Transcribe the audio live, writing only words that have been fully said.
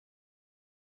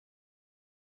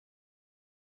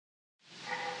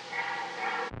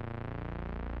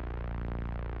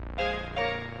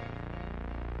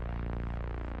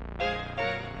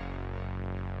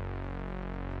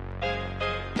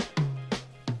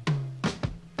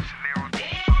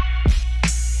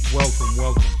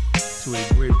to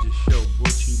a Bridge the Show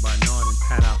brought to you by Nard and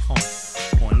Pat Alphonse.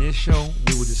 On this show,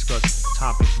 we will discuss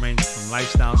topics ranging from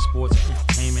lifestyle, sports,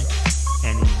 entertainment,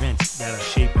 and events that are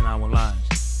shaping our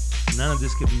lives. None of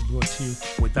this could be brought to you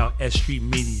without S Street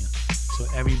Media. So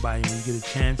everybody, when you get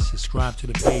a chance, subscribe to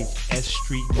the page S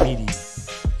Street Media.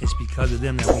 It's because of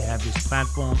them that we have this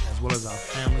platform, as well as our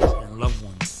families and loved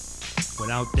ones.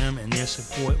 Without them and their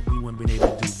support, we wouldn't have been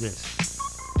able to do this.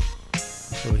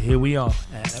 So here we are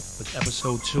with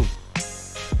episode 2.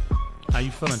 How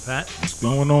you feeling, Pat? What's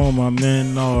going on, my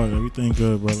man? No, everything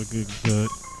good, brother. Good.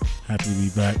 Happy to be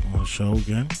back on the show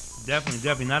again.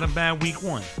 Definitely. Not a bad week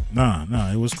 1.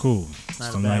 Nah, it was cool.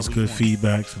 Some nice, good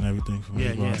feedbacks and everything from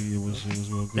everybody. Yeah. It was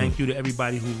real good. Thank you to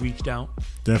everybody who reached out.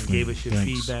 Definitely. Gave us your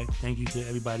feedback. Thank you to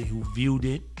everybody who viewed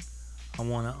it. I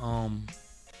want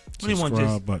to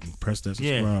subscribe button. Press that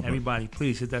subscribe button. Yeah, everybody,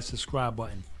 please hit that subscribe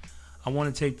button. I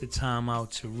want to take the time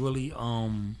out to really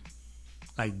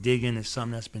dig into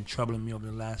something that's been troubling me over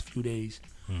the last few days,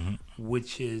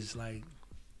 which is like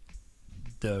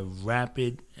the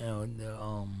rapid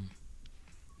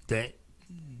the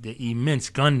immense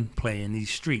gunplay in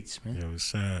these streets, man. Yeah, it's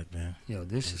sad, man.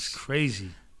 This is crazy.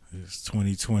 It's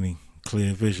 2020.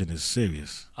 Clear vision is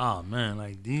serious. Oh man,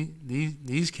 like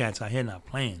these cats out here not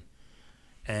playing.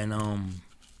 And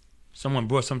someone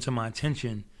brought something to my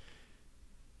attention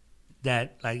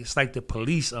that it's like the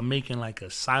police are making like a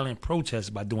silent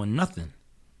protest by doing nothing.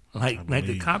 Like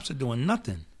the cops are doing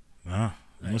nothing. Nah.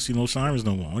 You don't see no sirens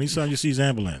no more. Only time you see is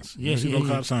ambulance. You don't see no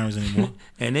cop sirens anymore.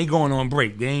 And they going on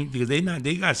break. They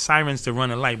got sirens to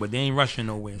run a light, but they ain't rushing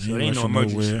nowhere. So there ain't no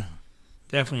emergency. Nowhere.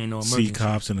 Definitely ain't no emergency. See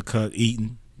cops in the cut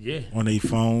eating. Yeah. On their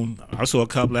phone. I saw a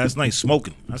cop last night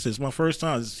smoking. I said, it's my first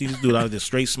time to see this dude out there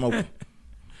straight smoking.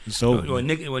 It's over. Well,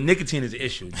 nicotine is an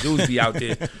issue. Dudes be out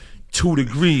there 2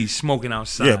 degrees smoking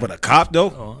outside. Yeah, but a cop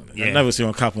though? I never seen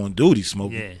a cop on duty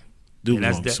smoking. Yeah. Dude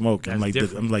won't smoke. I'm like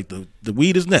the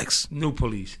weed is next. New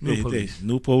police. New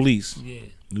police. Yeah.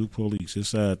 New police. It's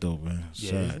sad though, man.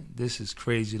 Sad. This is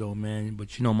crazy though, man.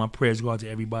 But my prayers go out to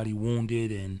everybody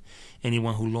wounded and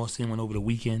anyone who lost anyone over the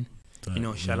weekend.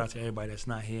 Shout out to everybody that's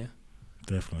not here.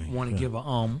 Definitely. Want to give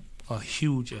a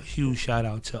huge shout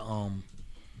out to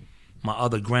my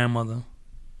other grandmother.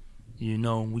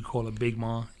 We call her Big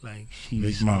Mom. Like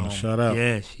she's Big Mom. Shout out.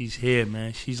 Yeah, she's here,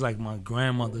 man. She's like my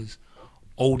grandmother's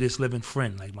oldest living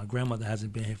friend. Like my grandmother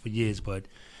hasn't been here for years, but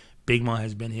Big Mom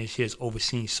has been here. She has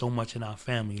overseen so much in our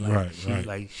family.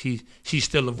 She's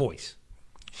still a voice.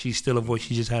 She's still a voice.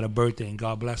 She just had a birthday, and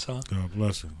God bless her. God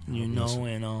bless her.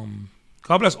 And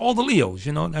God bless all the Leos.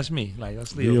 That's me. Like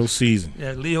that's Leo season.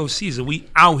 Yeah, Leo season. We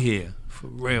out here for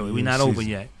real. We not over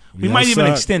yet. We might even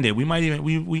extend it. We might cancel.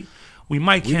 We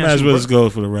might as well just go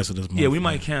for the rest of this month. Yeah, we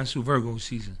might cancel Virgo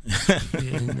season.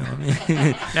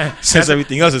 Since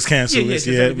everything else is canceled,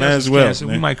 might as well.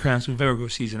 We might cancel Virgo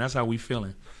season. That's how we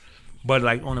feeling. But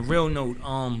like on a real note,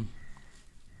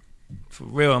 for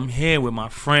real, I'm here with my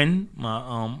friend,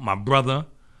 my brother.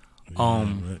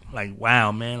 Like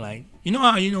wow, man. Like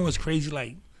how it's crazy.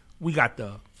 Like we got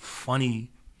the funny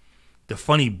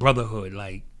brotherhood.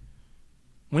 Like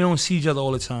we don't see each other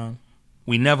all the time.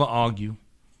 We never argue.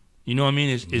 You know what I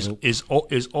mean?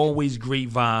 It's always great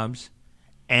vibes,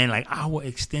 and like our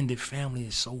extended family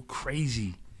is so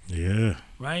crazy. Yeah.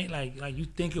 Right. Like you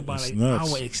think about it's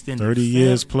nuts. Our extended 30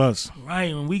 years plus.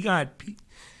 Right, and we got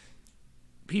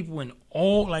people in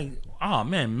all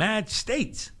mad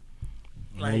states.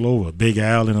 All over. Big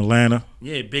Al in Atlanta.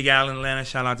 Yeah, Big Al in Atlanta.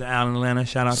 Shout out to Al in Atlanta.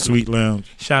 Shout out Sweet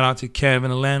Lounge. Shout out to Kev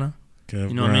in Atlanta. Kev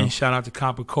you know Brown. what I mean? Shout out to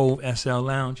Copper Cove SL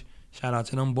Lounge. Shout out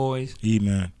to them boys.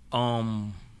 E-Man.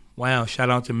 Wow, shout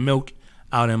out to Milk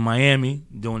out in Miami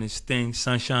doing his thing,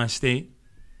 Sunshine State.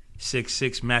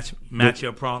 6'6" match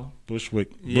your problem.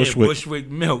 Bushwick. Yeah, Bushwick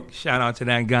Milk. Shout out to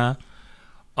that guy.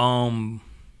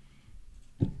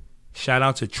 Shout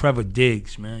out to Trevor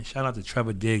Diggs, man. Shout out to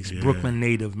Trevor Diggs, Brooklyn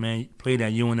native, man. Played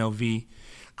at UNLV,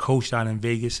 coached out in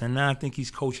Vegas, and now I think he's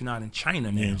coaching out in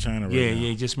China now. Yeah, in China right now. Yeah,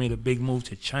 he just made a big move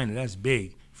to China. That's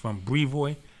big. From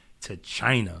Brevoy to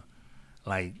China.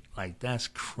 Like that's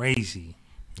crazy.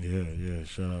 Yeah.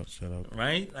 Shout out.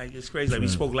 Right? Like it's crazy. Like we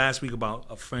spoke last week about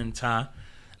a friend Ty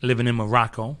living in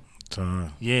Morocco.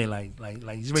 Ty. Yeah, like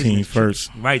he's raising Team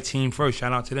first. Right, team first.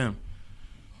 Shout out to them.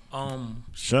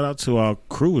 Shout out to our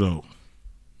crew though.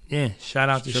 Yeah, shout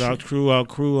out to our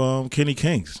crew, Kenny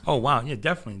Kings. Oh wow, yeah,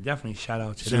 definitely shout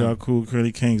out to them. Shout out crew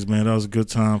Kenny Kings, man. That was a good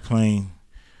time playing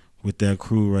with that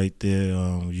crew right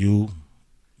there. You,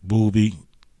 Booby,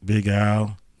 Big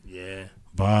Al,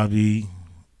 Bobby,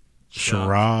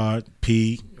 Sherrod,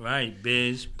 P. Right,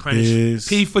 Biz, Prentice.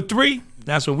 P for 3.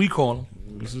 That's what we call him.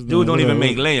 Dude don't even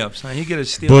make layups. Huh? He get a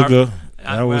steal. Booger.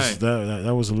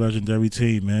 That was a legendary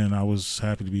team, man. I was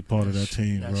happy to be part of that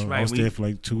team, bro. Right. I was there for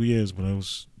like 2 years, but I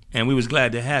was. And we was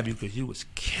glad to have you because you was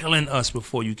killing us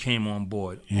before you came on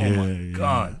board. Yeah, oh my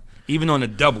God! Even on the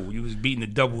double, you was beating the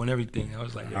double and everything. I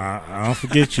was like, I don't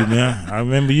forget you, man. I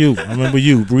remember you.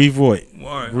 Brevoort.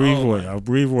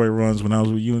 Brevoort runs when I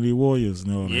was with Unity Warriors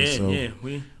and all that. So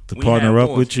we partner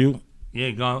up with you.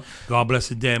 Yeah, God bless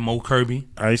the dead, Mo Kirby.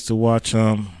 I used to watch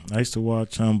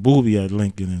Booby at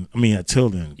Lincoln at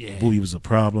Tilden. Yeah. Booby was a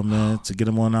problem, man. To get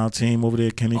him on our team over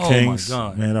there, Kenny Kings. Oh my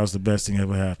God. Man, that was the best thing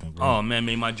ever happened, bro. Oh man,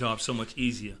 made my job so much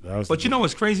easier. But you know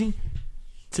what's crazy?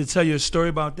 To tell you a story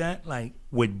about that, like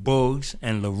with Bugs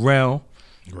and Laurel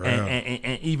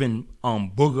and even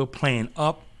Booger playing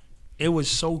up, it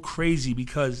was so crazy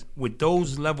because with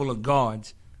those level of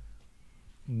guards,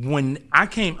 when I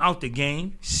came out the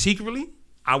game secretly,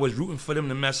 I was rooting for them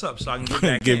to mess up so I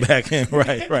can get back in.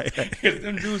 Right. Because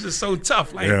them dudes are so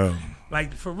tough.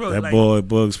 Like for real. That boy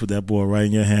Bugs put that ball right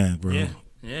in your hand, bro.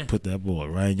 Yeah. Put that ball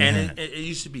right in your hand. And it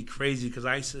used to be crazy because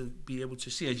I used to be able to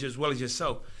see it as well as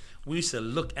yourself. We used to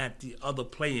look at the other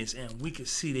players and we could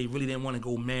see they really didn't want to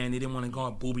go man. They didn't want to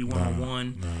guard Booby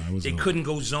one-on-one. They couldn't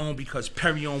go zone because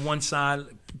Perry on one side,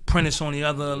 Prentice on the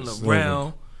other,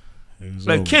 Laurel.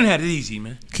 Like Ken had it easy,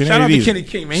 man. Shout out to Kenny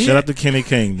King, man. Shout out to Kenny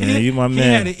King, man. You my man. He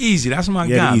had it easy. That's my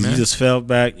guy, man. He just fell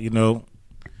back, had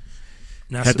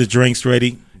the drinks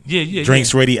ready. Yeah.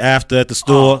 Drinks ready after at the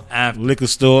store, liquor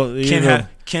store.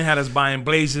 Ken had us buying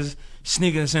Blazers,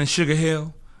 sneakers in Sugar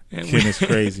Hill. Ken is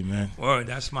crazy, man. Word,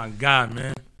 that's my guy,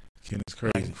 man. Ken is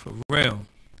crazy. Like, for real.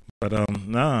 But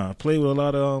I play with a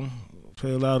lot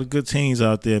of good teams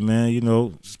out there, man.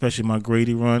 Especially my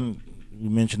Grady run. We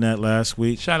mentioned that last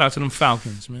week. Shout out to them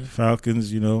Falcons, man.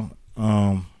 Falcons,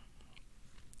 I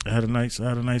had a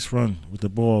nice run with the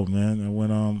ball, man. And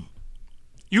when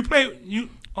you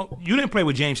didn't play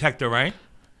with James Hector, right?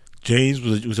 James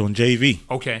was on JV.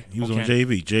 Okay. He was on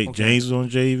JV. James was on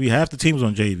JV. Half the team was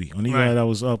on JV. Only guy that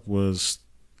was up was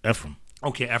Ephraim.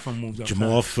 Okay, Ephraim moved up.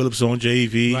 Jamal Phillips on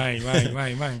JV.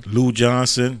 Right. Lou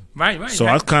Johnson. Right. So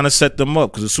I kind of set them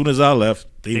up because as soon as I left,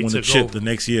 they won the chip the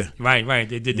next year. Right.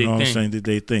 They did their thing. You know what I'm saying? Did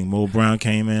their thing. Mo Brown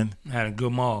came in. Had a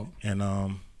good mob. And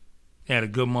had a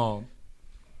good mob.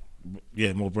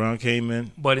 Yeah, Mo Brown came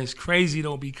in. But it's crazy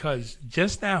though because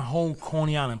just that whole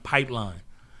Coney Island pipeline,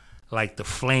 like the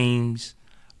Flames,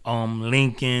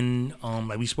 Lincoln,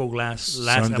 like we spoke last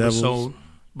episode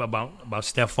about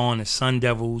Stephon and Sun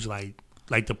Devils, like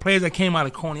the players that came out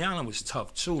of Coney Island was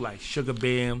tough too, like Sugar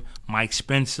Bear, Mike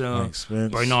Spencer,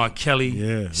 Bernard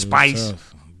Kelly, Spice,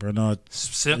 Bernard.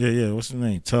 Yeah. What's his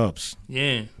name? Tubbs.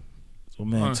 Yeah. So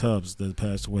man, Tubbs that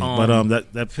passed away.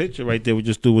 But that picture right there we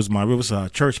just threw was my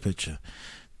Riverside Church picture.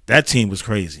 That team was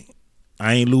crazy.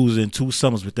 I ain't losing 2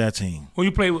 summers with that team. Who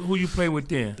you play with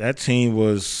there? That team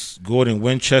was Gordon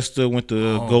Winchester went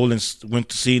to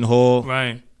Seton Hall.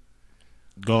 Right.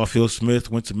 Garfield Smith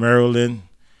went to Maryland.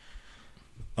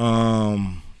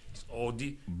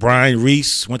 Brian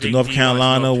Reese went to North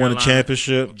Carolina, won a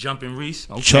championship. Jumping Reese.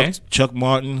 Okay. Chuck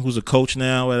Martin, who's a coach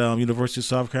now at University of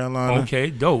South Carolina. Okay,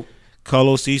 dope.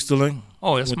 Carlos Easterling.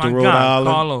 Oh, that's my guy,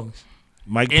 Carlos.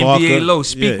 Mike NBA Parker. Low.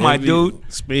 Speak, my dude.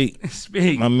 Speak.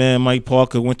 My man Mike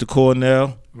Parker went to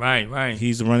Cornell. Right.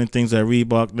 He's running things at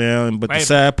Reebok now. But the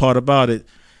sad part about it,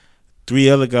 3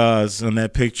 other guys on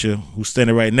that picture who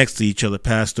standing right next to each other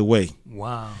passed away.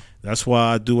 Wow. That's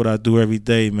why I do what I do every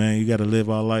day, man. You got to live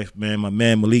our life, man. My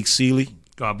man Malik Sealy.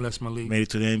 God bless Malik. Made it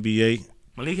to the NBA.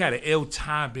 Malik had an ill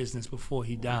tie business before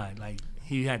he died. Like,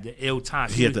 he had the ill tie.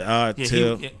 He had the eye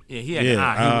tail. He had the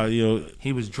eye.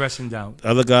 He was dressing down. The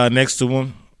other guy next to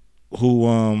him, who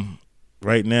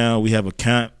right now we have a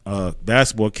camp,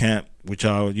 basketball camp, which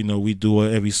we do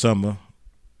every summer,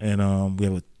 and we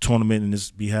have a tournament in his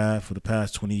behalf for the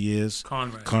past 20 years.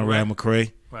 Conrad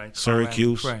McRae, right?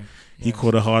 Syracuse. Conrad McRae. Yes. He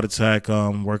caught a heart attack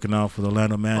working out for the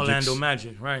Orlando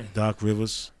Magic. Right? Doc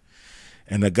Rivers,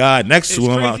 and the guy next to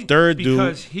him, our third dude,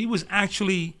 because he was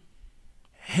actually.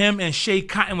 Him and Shea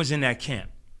Cotton was in that camp.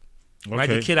 Okay. Right,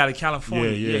 the kid out of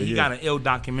California. Yeah, he got an ill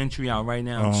documentary out right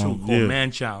now too called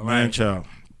Manchild. Right, Manchild.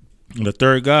 And the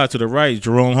third guy to the right,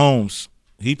 Jerome Holmes.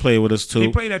 He played with us too. He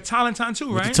played at Talentine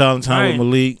too, right? With the Talentine with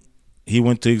Malik. He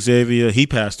went to Xavier. He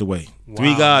passed away. Wow.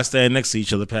 3 guys standing next to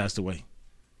each other passed away.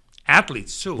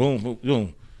 Athletes too.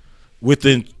 Boom.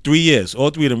 Within 3 years, all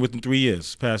 3 of them within 3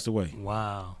 years passed away.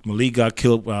 Wow. Malik got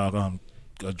killed by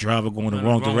a driver going the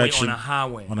wrong direction on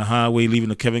a highway, leaving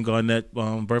the Kevin Garnett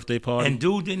birthday party. And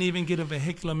dude didn't even get a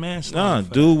vehicular manslaughter.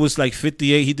 Nah, dude was like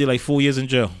 58. He did like 4 years in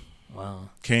jail. Wow.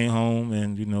 Came home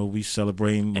and we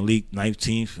celebrating Malik's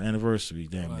 19th anniversary.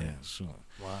 Damn, yeah. So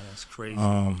Wow, that's crazy.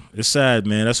 It's sad,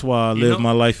 man. That's why I live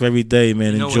my life every day,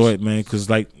 man. Enjoy it, man. Because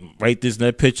like right this in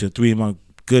that picture, 3 of my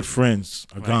good friends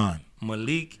are gone.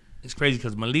 Malik, it's crazy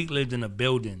because Malik lived in a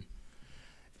building,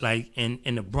 like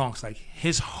in the Bronx. Like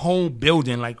his whole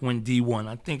building, like went D1.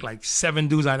 I think like 7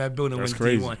 dudes out of that building went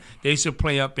D1. They used to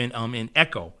play up in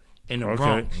Echo in the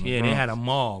Bronx. Yeah, they had a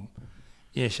mob.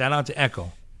 Yeah, shout out to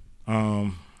Echo.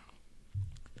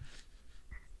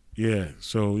 Yeah,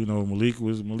 so Malik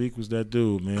was that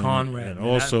dude, man. Conrad, and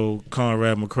also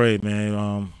Conrad McCray,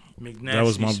 man. That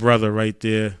was my brother right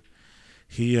there.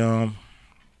 He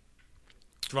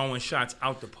throwing shots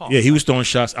out the park. Yeah, he was throwing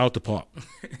shots out the park,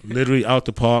 literally out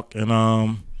the park,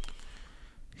 and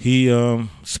he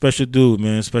special dude,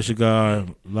 man, special guy. A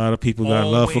lot of people got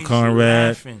love for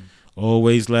Conrad.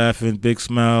 Always laughing, big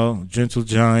smile, gentle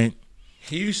giant.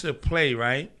 He used to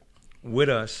play with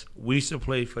us. We used to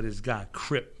play for this guy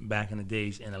Crip back in the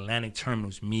days in Atlantic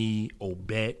Terminals. Me,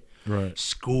 Obet,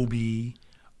 Scooby.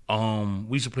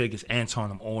 We used to play against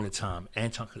Anton all the time.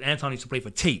 Because Anton used to play for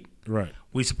Tate. Right.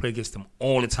 We used to play against them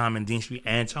all the time in Dean Street.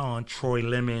 Anton, Troy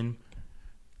Lemon,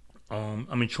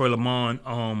 Troy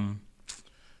Lamont.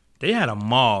 They had a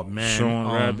mob, man.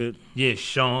 Sean Rabbit. Yeah,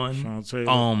 Sean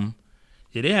Taylor.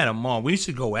 Yeah, they had a mob. We used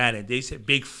to go at it. They said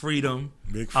Big Freedom.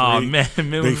 Big Free. Oh man,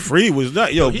 Big Free was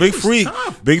that. Big Free.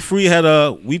 Tough. Big Free had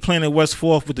we playing at West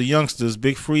 4th with the youngsters.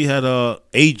 Big Free had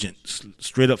agent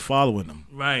straight up following them.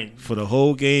 Right. For the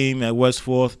whole game at West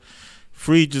 4th.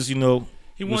 Free just he wanted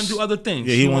to do other things.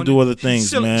 Yeah, he wanted to do other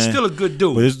things, man. Still a good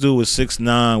dude. But this dude was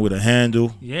 6'9" with a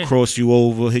handle. Yeah. Cross you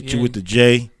over, hit you with the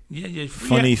J. Yeah.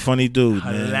 Funny dude,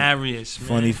 man. Hilarious,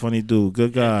 man. Funny dude.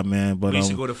 Good guy, man. But we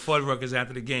used to go to Fuddruckers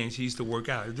after the games. He used to work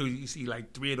out. Dude, you see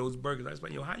like 3 of those burgers. I was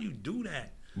like, yo, how you do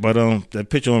that? But that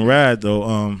picture on Rad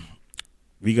though,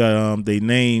 we got they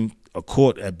named a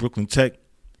court at Brooklyn Tech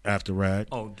after Rad.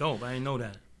 Oh, dope. I didn't know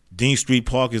that. Dean Street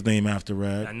Park is named after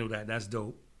Rad. I knew that. That's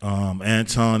dope.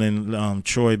 Anton and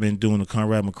Troy been doing the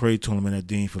Conrad McCray tournament at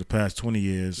Dean for the past 20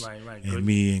 years. Right. And Good.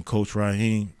 Me and Coach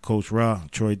Raheem, Coach Ra,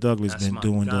 Troy Douglas been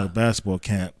doing the basketball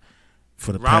camp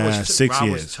for the past 6 years.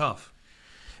 Ra was tough.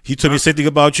 He told me something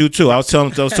about you too. I was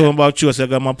talking about you. I said,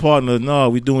 I got my partner.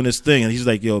 No, we doing this thing, and he's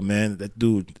like, yo, man, that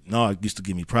dude, used to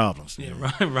give me problems. Yeah,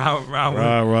 Ra Ra's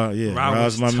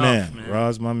my tough, man.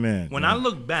 Ra's my man. When I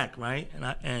look back,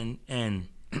 and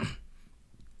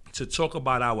to talk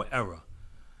about our era,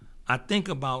 I think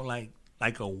about like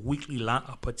a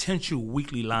potential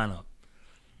weekly lineup.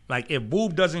 Like if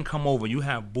Boob doesn't come over, you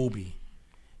have Booby,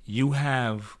 you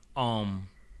have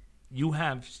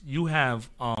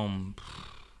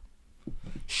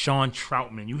Sean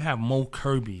Troutman, you have Mo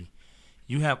Kirby,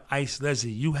 you have Ice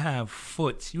Leslie, you have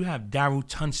Foots, you have Daryl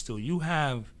Tunstall, you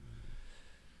have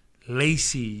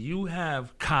Lacey, you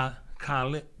have Khalik,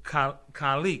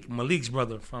 Malik's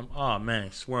brother from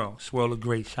Swirl the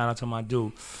Great. Shout out to my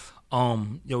dude.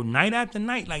 Night after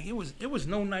night, like it was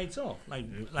no nights off.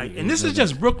 And this is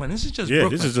just Brooklyn. This is just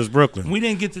Brooklyn. This is just Brooklyn. We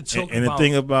didn't get to talk and the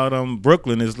thing about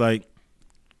Brooklyn is like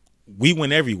we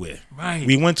went everywhere. Right.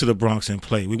 We went to the Bronx and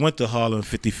played. We went to Harlem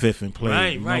 55th and played.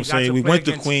 Right, you know what I'm saying? We went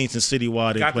to Queens and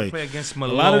Citywide and got played. To play against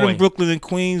Malloy. A lot of them Brooklyn and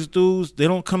Queens dudes, they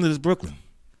don't come to this Brooklyn.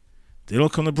 They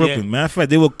don't come to Brooklyn. Yeah. Matter of fact,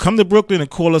 they will come to Brooklyn and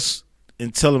call us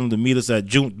and tell them to meet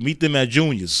them at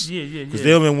Juniors. Yeah. Because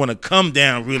they don't even want to come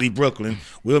down really Brooklyn.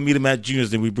 We'll meet them at Juniors,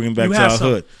 then we bring them back to our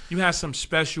hood. You had some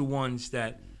special ones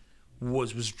that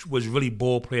was really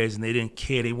ball players and they didn't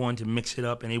care. They wanted to mix it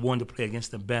up and they wanted to play against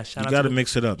the best. You got to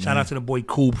mix it up, Shout out to the boy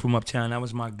Coob from Uptown. That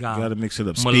was my guy. You got to mix it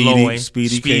up. Malloy,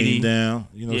 Speedy came down.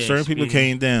 Certain people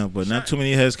came down, but not too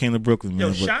many heads came to Brooklyn,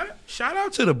 man. Shout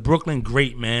out to the Brooklyn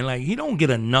great, man. Like, he don't get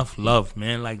enough love,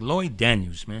 man. Like Lloyd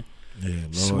Daniels, man. Yeah,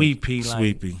 Sweet Pea.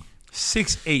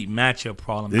 6'8" matchup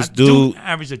problem. This dude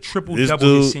averaged a triple-double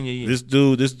his senior year.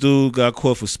 This dude got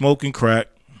caught for smoking crack,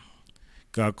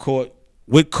 got caught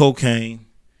with cocaine,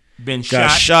 got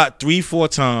shot 3-4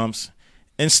 times,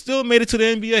 and still made it to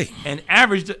the NBA. And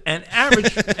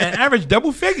averaged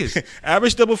double figures.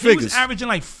 Average double figures. He was averaging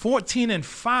like 14 and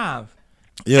 5.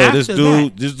 Yeah, this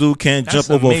dude can't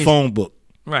jump over a phone book.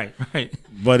 Right.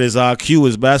 But his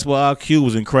basketball IQ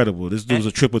was incredible. This dude was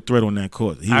a triple threat on that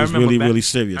court. He was really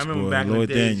serious, I remember boy. Back Lloyd in the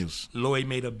days, Daniels. Lloyd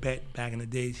made a bet back in the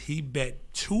days. He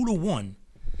bet 2-1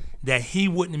 that he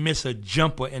wouldn't miss a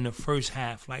jumper in the first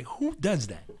half. Like, who does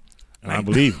that? Like, I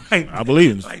believe him. I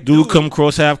believe him. Like, dude come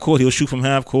across half court, he'll shoot from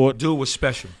half court. Dude was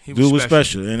special. Dude was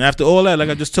special. And after all that, like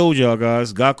I just told y'all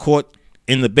guys, got caught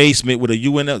in the basement with a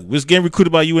UNLV. Was getting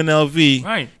recruited by UNLV.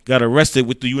 Right. Got arrested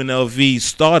with the UNLV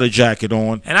starter jacket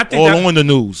on. And I think on the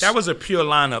news. That was a pure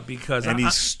lineup because he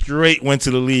straight went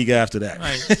to the league after that.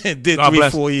 Right. Did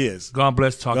 3-4 years. God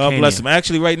bless Tarkanian. God bless him.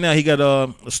 Actually, right now he got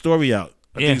a story out.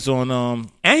 I think it's on.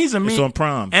 And he's it's on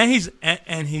Prime. And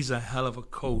he's a hell of a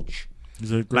coach.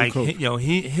 He's a great coach.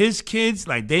 His kids,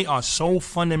 like, they are so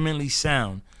fundamentally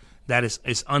sound that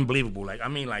it's unbelievable. Like, I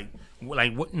mean, like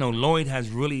what Lloyd has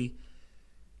really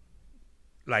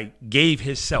gave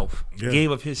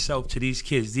of himself to these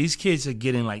kids. These kids are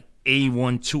getting like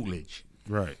A1 tutelage.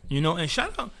 Right. And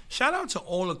shout out to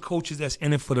all the coaches that's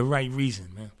in it for the right reason,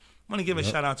 man. I want to give a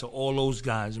shout out to all those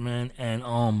guys, man, and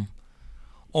all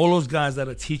those guys that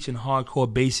are teaching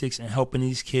hardcore basics and helping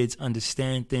these kids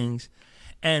understand things.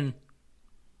 And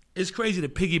it's crazy to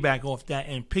piggyback off that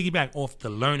and piggyback off the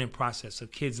learning process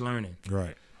of kids learning.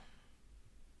 Right.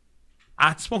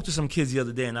 I spoke to some kids the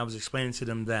other day and I was explaining to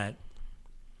them that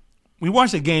we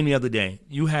watched a game the other day.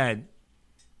 You had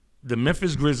the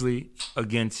Memphis Grizzlies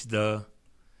against the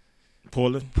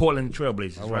Portland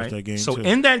Trailblazers, I watched right? that game so too.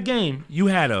 In that game, you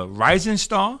had a rising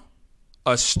star,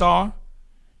 a star,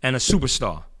 and a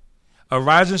superstar. A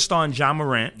rising star in John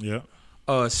Morant,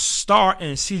 a star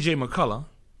in C.J. McCullough,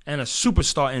 and a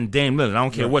superstar in Dame Lillard. I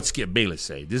don't care what Skip Bayless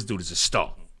say. This dude is a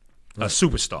star. A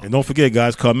superstar. And don't forget,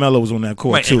 guys, Carmelo was on that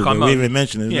court, too. We didn't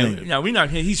mention his name. Yeah, we're not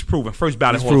here. He's proven. First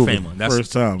ballot Hall of Famer. That's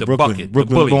first time. The Brooklyn, bucket.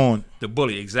 Brooklyn the bully. born. The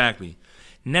bully, exactly.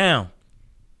 Now,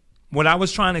 what I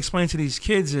was trying to explain to these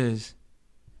kids is,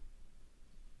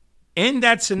 in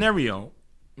that scenario,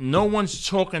 no one's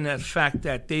talking that fact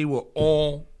that they were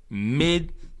all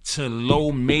mid to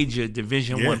low major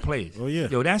Division I players. Oh, yeah.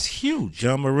 Yo, that's huge.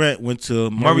 John Morant went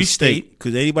to Murray State.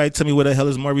 Could anybody tell me where the hell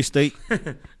is Murray State?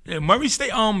 Yeah, Murray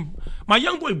State. My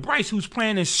young boy Bryce, who's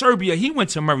playing in Serbia, he went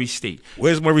to Murray State.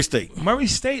 Where's Murray State? Murray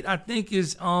State, I think,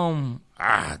 is don't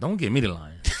get me the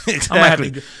line.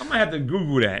 Exactly. I might have to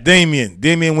Google that.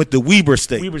 Damian went to Weber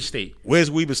State. Weber State. Where's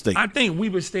Weber State? I think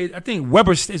Weber State. I think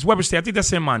Weber State. It's Weber State. I think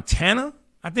that's in Montana.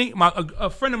 I think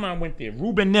a friend of mine went there.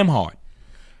 Ruben Nemhard.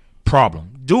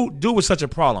 Problem. Dude was such a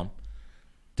problem.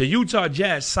 The Utah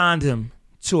Jazz signed him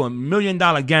to $1 million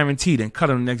guaranteed and cut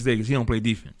him the next day because he don't play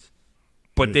defense.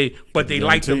 But they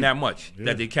liked him that much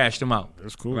that they cashed him out.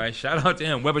 That's cool. Right? Shout out to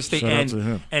him. Weber State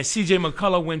and C.J.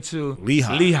 McCullough went to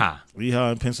Lehigh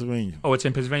in Pennsylvania. Oh, it's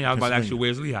in Pennsylvania. I was about to ask you,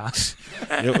 where's Lehigh?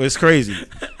 It's crazy.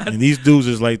 And these dudes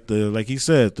is like he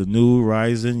said, the new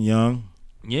rising young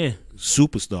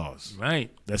superstars.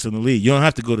 Right. That's in the league. You don't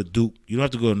have to go to Duke. You don't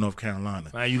have to go to North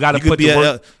Carolina. Right. You got to put the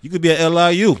work. You could be at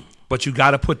LIU. But you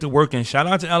got to put the work in. Shout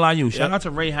out to LIU. Shout out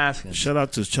to Ray Haskins. Shout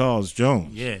out to Charles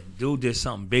Jones. Yeah, dude did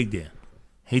something big there.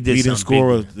 He did leading something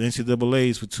scorer big the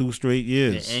NCAAs for 2 straight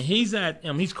years. And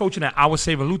he's coaching at Our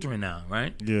Savior Lutheran now,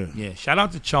 right? Yeah. Yeah. Shout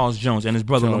out to Charles Jones and his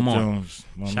brother Lamar.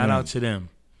 Shout out to them.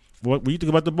 What do you think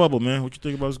about the bubble, man? What you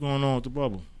think about what's going on with the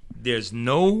bubble? There's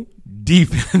no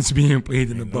defense being played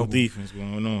in the bubble. No defense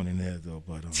going on in there though.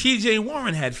 But T.J.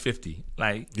 Warren had 50.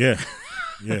 Yeah.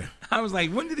 I was like,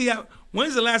 when's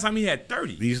the last time he had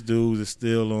 30? These dudes are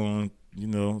still on.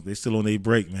 They still on their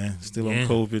break, man. Still on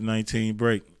COVID-19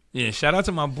 break. Yeah, shout out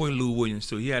to my boy Lou Williams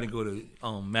too. He had to go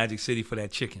to Magic City for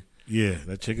that chicken. Yeah,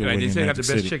 that chicken wing. They say they got the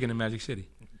best chicken in Magic City.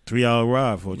 3-hour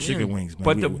ride for chicken wings, man.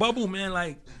 But the bubble, man,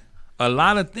 like a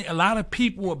lot of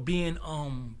people are being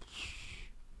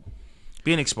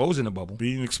exposed in the bubble.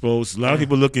 Being exposed. A lot of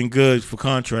people looking good for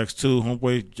contracts too.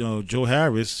 Homeboy Joe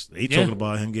Harris, they talking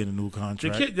about him getting a new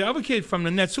contract. The other kid from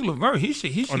the Nets, Laverne, he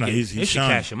should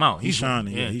cash him out. He's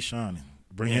shining. Yeah, he's shining.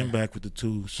 Bring him back with the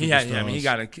 2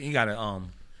 superstars. He gotta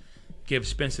give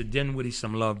Spencer Dinwiddie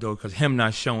some love though, because him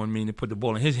not showing me to put the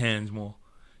ball in his hands more.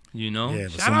 Yeah,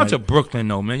 shout out to Brooklyn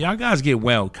though, man. Y'all guys get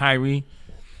well. Kyrie,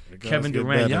 Kevin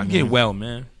Durant, y'all get well,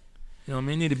 man. You know what I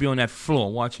mean? Need to be on that floor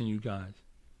watching you guys.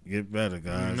 Get better,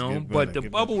 guys. But the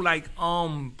bubble,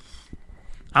 I'm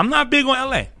not big on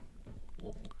LA.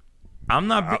 I'm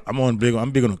big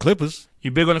on the Clippers.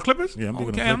 You big on the Clippers? Yeah, I'm big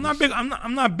on the Clippers.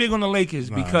 I'm not big on the Lakers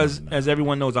because, as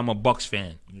everyone knows, I'm a Bucks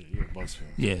fan. Yeah, you're a Bucks fan.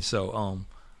 Yeah, so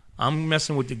I'm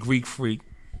messing with the Greek Freak,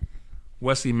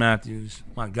 Wesley Matthews,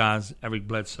 my guys, Eric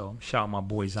Bledsoe. Shout my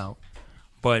boys out.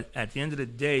 But at the end of the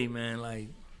day, man,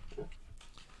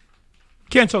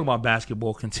 can't talk about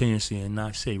basketball continuously and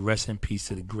not say rest in peace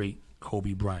to the great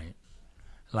Kobe Bryant.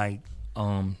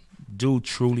 Dude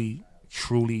truly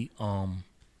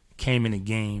came in the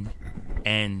game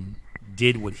and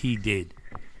did what he did.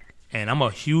 And I'm a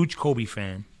huge Kobe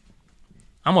fan.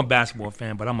 I'm a basketball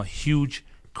fan, but I'm a huge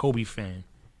Kobe fan.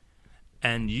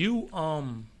 And you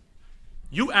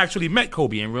actually met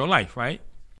Kobe in real life, right?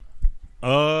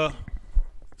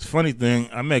 It's funny thing,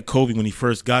 I met Kobe when he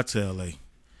first got to L.A.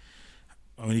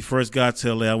 When he first got to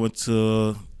L.A., I went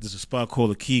to there's a spot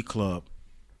called the Key Club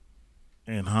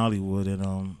in Hollywood, and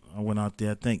I went out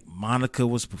there. I think Monica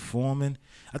was performing.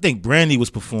 I think Brandy was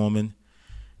performing,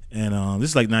 and this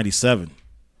is like '97.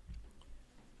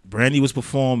 Brandy was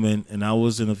performing, and I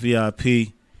was in the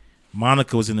VIP.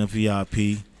 Monica was in the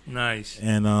VIP. Nice.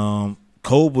 And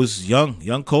Cole was young.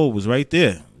 Young Cole was right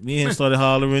there. Me and him started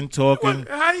hollering, talking.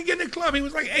 How you get in the club? He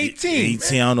was like 18.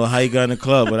 18. I don't know how he got in the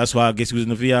club, but that's why I guess he was in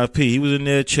the VIP. He was in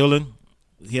there chilling.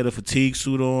 He had a fatigue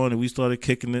suit on, and we started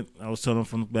kicking it. I was telling him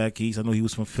from the back east. I know he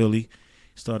was from Philly.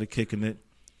 He started kicking it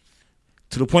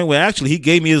to the point where actually he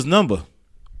gave me his number.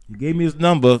 He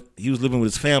was living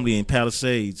with his family in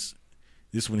Palisades.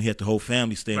 This is when he had the whole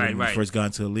family staying when he first got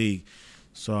into the league.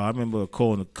 So I remember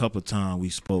calling a couple of times we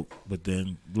spoke, but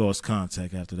then lost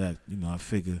contact after that. I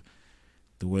figured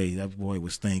the way that boy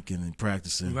was thinking and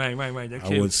practicing, right. I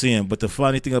wouldn't see him. But the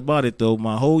funny thing about it, though,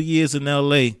 my whole years in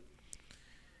L.A.,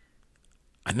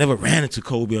 I never ran into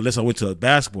Kobe unless I went to a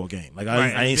basketball game. Like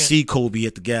I didn't see Kobe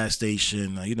at the gas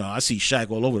station. I see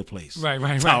Shaq all over the place.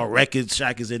 Right. Tower Records,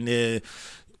 Shaq is in there.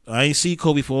 I ain't see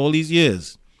Kobe for all these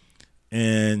years.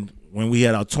 And when we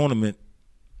had our tournament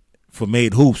for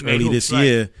Made Hoops early this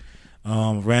year,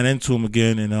 ran into him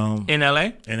again in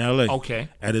L.A. In L.A. Okay.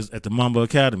 At the Mamba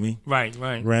Academy. Right.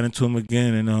 Ran into him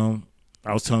again, and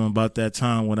I was telling him about that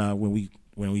time when we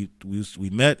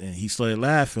met, and he started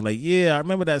laughing like, "Yeah, I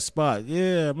remember that spot.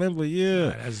 Yeah, I remember. Yeah,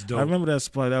 that's dope. I remember that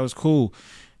spot. That was cool."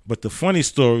 But the funny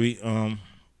story,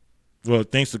 well,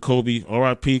 thanks to Kobe,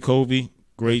 R.I.P. Kobe,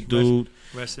 great dude.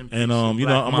 Rest in peace. And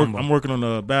I'm working on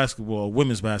a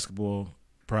women's basketball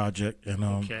project, and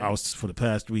I was for the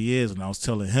past 3 years, and I was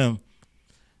telling him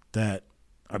that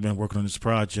I've been working on this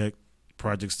project.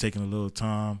 Project's taking a little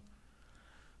time.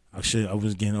 I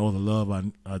was getting all the love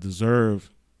I deserved,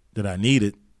 that I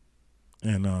needed,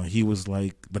 and he was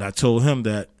like, but I told him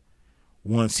that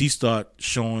once he start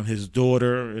showing his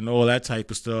daughter and all that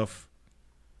type of stuff,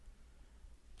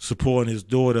 supporting his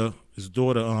daughter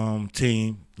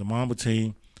team, the Mamba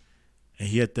team, and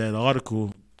he had that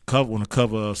article on the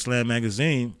cover of Slam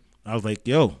magazine, I was like,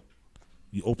 yo,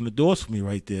 you open the doors for me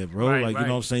right there, bro. You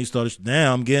know what I'm saying?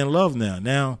 Now I'm getting love now.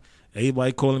 Now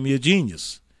everybody calling me a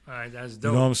genius. All right, that's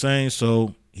dope. You know what I'm saying?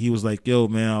 So he was like, yo,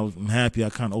 man, I'm happy I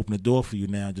kind of opened the door for you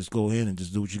now. Just go in and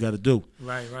just do what you got to do.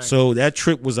 Right. So that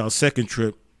trip was our second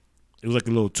trip. It was like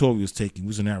a little tour we was taking. We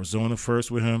was in Arizona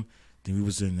first with him. Then we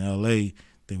was in L.A.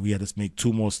 Then we had to make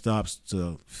 2 more stops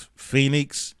to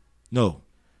Phoenix. No,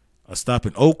 a stop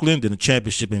in Oakland and a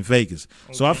championship in Vegas.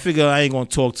 Okay. So I figure I ain't going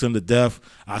to talk to him to death.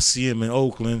 I see him in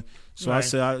Oakland. So I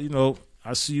said,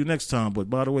 I'll see you next time. But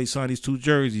by the way, sign these 2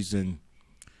 jerseys. And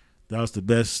that was the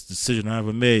best decision I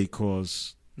ever made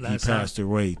because he passed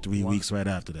away 3 weeks right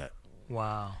after that.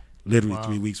 Wow. Literally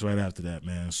 3 weeks right after that,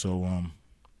 man. So,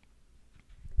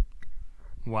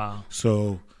 wow.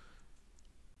 So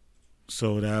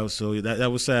that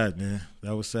was sad, man.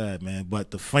 That was sad, man.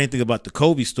 But the funny thing about the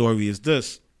Kobe story is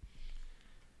this.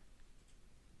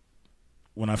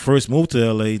 When I first moved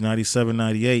to LA, 97,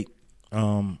 98,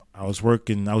 I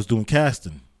was doing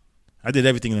casting. I did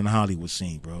everything in the Hollywood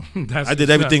scene, bro. I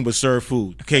did everything but serve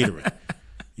food, catering.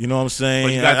 You know what I'm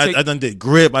saying? I done did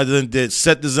grip. I done did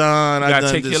set design. I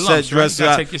done did set dressing.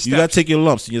 You got to take your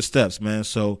lumps and your steps, man.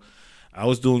 So I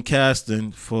was doing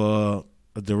casting for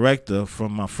a director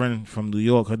from my friend from New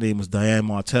York. Her name was Diane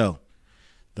Martell.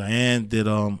 Diane did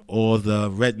all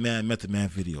the Redman, Method Man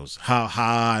videos. How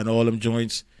High and all them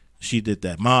joints. She did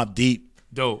that. Mobb Deep.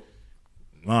 Dope.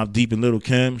 Mobb Deep and Little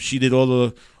Kim. She did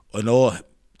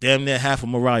damn near half of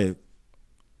Mariah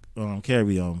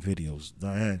Carey videos.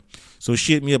 Diane. So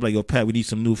she hit me up like, yo, Pat, we need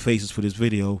some new faces for this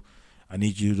video. I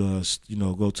need you to,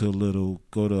 go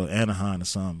to Anaheim or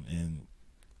something and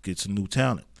get some new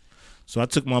talent. So I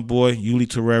took my boy, Yuli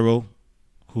Terrero,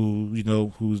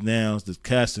 who's now the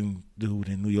casting dude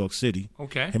in New York City.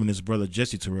 Okay. Him and his brother,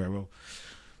 Jesse Terrero.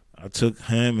 I took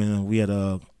him, and we had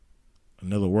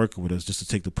another worker with us just to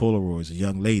take the Polaroids, a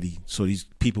young lady, so these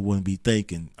people wouldn't be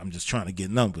thinking, I'm just trying to get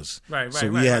numbers. Right. So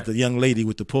we had the young lady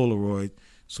with the Polaroid.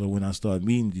 So when I started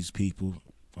meeting these people,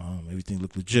 everything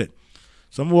looked legit.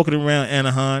 So I'm walking around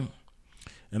Anaheim,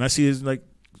 and I see this, like,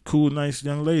 cool, nice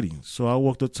young lady. So I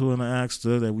walked up to her and I asked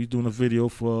her that we was doing a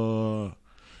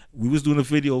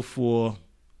video for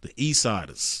the East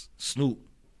Siders, Snoop.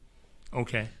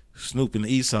 Okay. Snoop and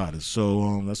the East Siders.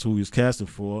 So that's who we was casting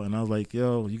for. And I was like,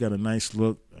 yo, you got a nice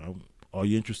look. Are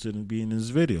you interested in being in this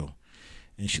video?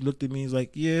 And she looked at me and was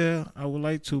like, yeah, I would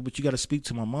like to, but you got to speak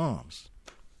to my moms.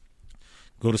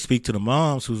 Go to speak to the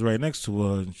moms who's right next to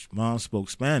her. Mom spoke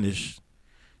Spanish.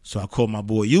 So I called my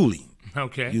boy Yuli.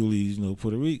 Okay. Yuli,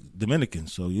 Puerto Rican, Dominican.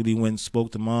 So Yuli went and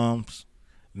spoke to moms.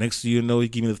 Next thing you know, he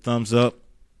gave me the thumbs up.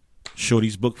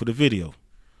 Shorty's booked for the video.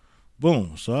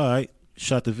 Boom. So all right,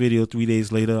 shot the video 3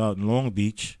 days later out in Long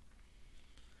Beach,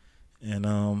 and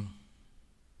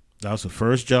that was her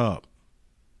first job.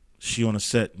 She on a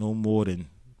set no more than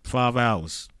 5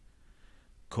 hours.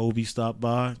 Kobe stopped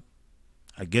by,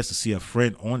 I guess to see a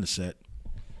friend on the set.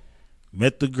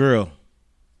 Met the girl.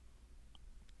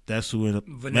 That's who ended up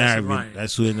marrying.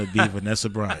 That's who ended up being Vanessa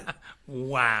Bryant.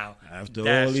 Wow. After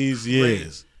all these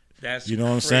years. That's you know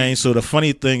what I'm saying? So the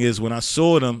funny thing is when I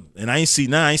saw them, and I ain't see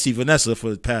Vanessa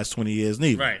for the past 20 years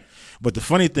neither. Right. But the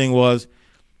funny thing was,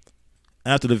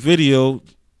 after the video,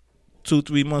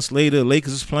 2-3 months later,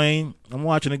 Lakers is playing. I'm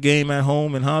watching a game at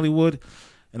home in Hollywood,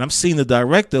 and I'm seeing the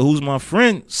director, who's my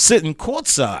friend, sitting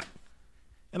courtside.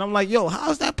 And I'm like, yo,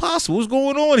 how is that possible? What's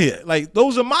going on here? Like,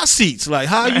 those are my seats. Like,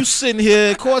 how are you sitting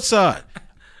here courtside?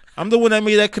 I'm the one that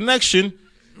made that connection.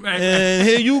 Right. And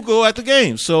here you go at the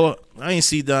game. So I ain't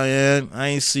see Diane. I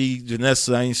ain't see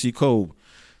Vanessa. I ain't see Kobe.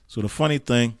 So the funny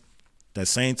thing, that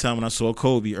same time when I saw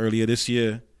Kobe earlier this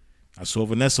year, I saw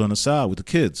Vanessa on the side with the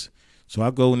kids. So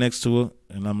I go next to her,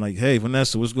 and I'm like, hey,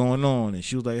 Vanessa, what's going on? And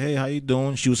she was like, hey, how you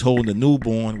doing? She was holding the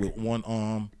newborn with one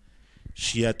arm.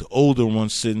 She had the older one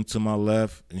sitting to my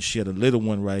left, and she had a little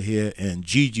one right here, and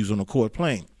Gigi was on the court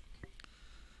playing.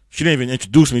 She didn't even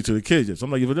introduce me to the kids yet. So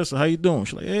I'm like, Vanessa, how you doing?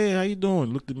 She's like, hey, how you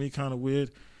doing? Looked at me kind of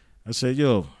weird. I said,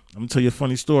 yo, I'm going to tell you a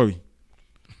funny story.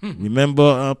 Remember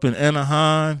up in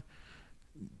Anaheim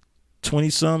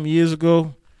 20-something years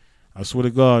ago? I swear to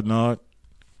God, Nard.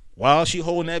 While she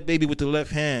holding that baby with the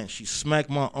left hand, she smacked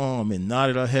my arm and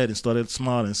nodded her head and started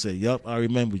smiling and said, yup, I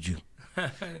remembered you.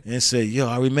 And said, yo,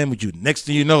 I remembered you. Next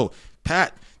thing you know,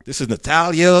 Pat, this is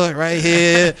Natalia right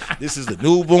here. This is the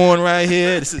newborn right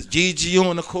here. This is Gigi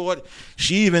on the court.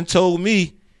 She even told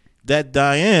me that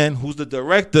Diane, who's the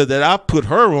director that I put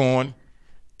her on,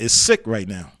 is sick right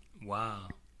now. Wow.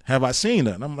 Have I seen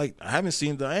her? And I'm like, I haven't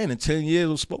seen Diane in 10 years.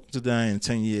 I've spoken to Diane in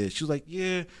 10 years. She was like,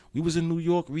 yeah, we was in New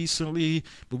York recently,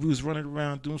 but we was running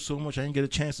around doing so much I didn't get a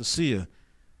chance to see her.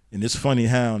 And it's funny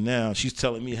how now she's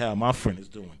telling me how my friend is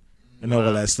doing. And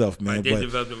all that stuff, man. They but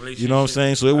developed a relationship. You know what I'm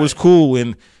saying? So it was cool,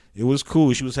 and it was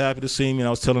cool. She was happy to see me, and I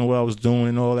was telling her what I was doing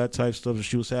and all that type of stuff, and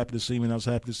she was happy to see me, and I was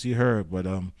happy to see her. But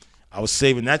I was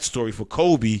saving that story for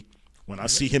Kobe when I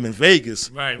see him in Vegas.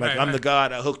 Right, I'm the guy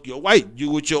that hooked you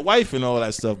with your wife and all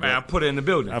that stuff. Right, I put it in the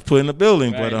building. But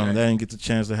that didn't get the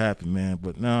chance to happen, man.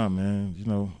 But nah, man,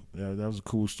 that was a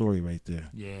cool story right there.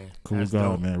 Yeah. Cool guy,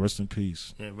 dope. Man. Rest in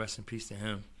peace. Yeah, rest in peace to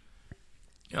him.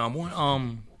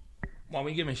 While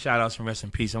we giving shout outs and rest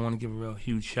in peace, I want to give a real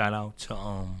huge shout out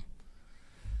to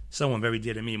someone very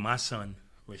dear to me, my son,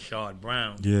 Rashard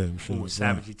Brown, who was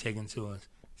savagely taken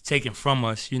from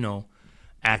us,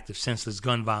 act of senseless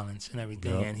gun violence and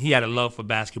everything. Yep. And he had a love for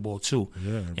basketball too.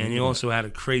 Yeah, and he also had a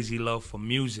crazy love for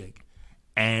music.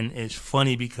 And it's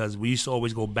funny because we used to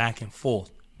always go back and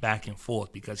forth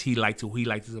because he liked who he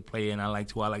liked as a player and I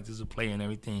liked who I liked as a player and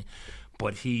everything.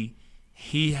 But he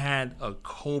had a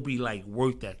Kobe-like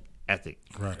work ethic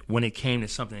when it came to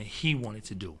something that he wanted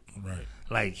to do. Right.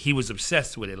 Like he was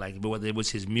obsessed with it. Like whether it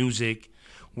was his music,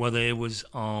 whether it was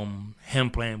him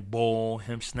playing ball,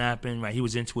 him snapping. Right. He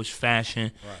was into his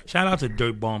fashion. Right. Shout out to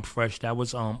Dirt Bomb Fresh. That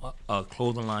was a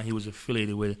clothing line he was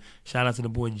affiliated with. Shout out to the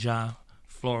boy Ja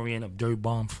Florian of Dirt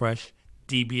Bomb Fresh.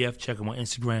 DBF. Check him on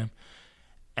Instagram.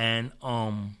 And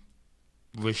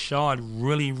Rashard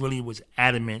really, really was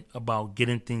adamant about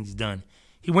getting things done.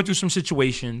 He went through some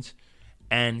situations.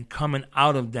 And coming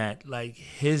out of that, like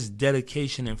his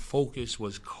dedication and focus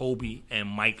was Kobe and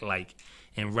Mike-like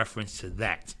in reference to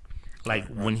that. Like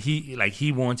when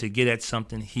he wanted to get at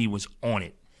something, he was on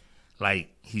it. Like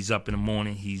he's up in the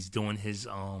morning, he's doing his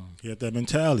He had that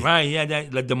mentality. Right, he had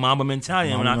that like the Mamba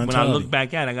mentality. And when I look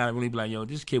back at it, I gotta really be like, yo,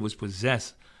 this kid was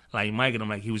possessed. Like Mike and him,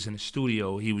 like he was in the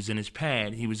studio, he was in his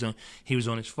pad, he was on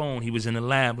his phone, he was in the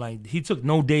lab. Like he took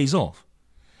no days off.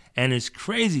 And it's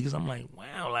crazy because I'm like,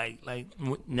 wow, like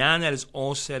now that it's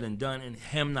all said and done and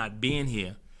him not being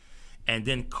here and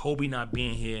then Kobe not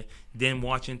being here, then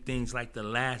watching things like The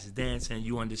Last Dance and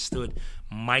you understood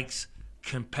Mike's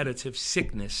competitive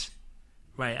sickness,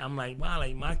 right? I'm like, wow,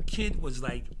 like my kid was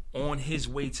like on his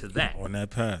way to that. On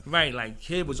that path. Right, like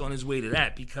kid was on his way to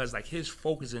that because like his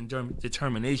focus and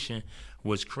determination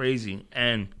was crazy.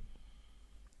 And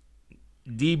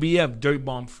DBF, Dirt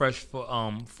Bomb Fresh for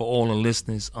all the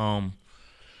listeners.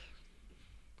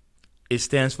 It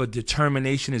stands for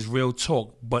determination is real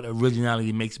talk, but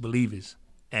originality makes believers,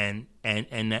 and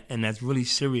that's really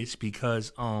serious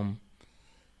because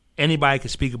anybody can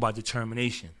speak about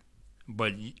determination,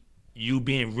 but you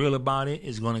being real about it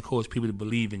is going to cause people to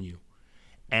believe in you.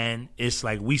 And it's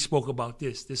like we spoke about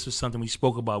this. This was something we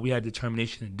spoke about. We had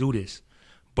determination to do this.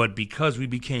 But because we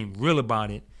became real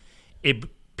about it,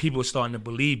 people are starting to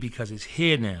believe because it's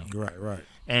here now. Right.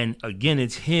 And again,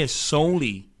 it's here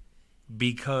solely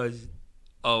because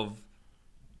of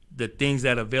the things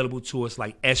that are available to us,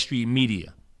 like S Street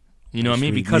Media. You know what I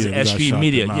mean? Because of S Street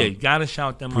Media. Yeah, you got to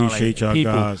shout them out. Appreciate y'all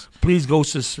guys. Please go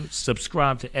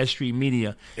subscribe to S Street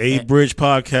Media. Bridge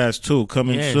podcast too.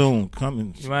 Coming soon.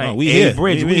 Right. No, we here.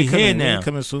 Bridge, we here now.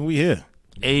 Coming soon. We here.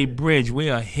 Bridge, we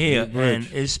are here. And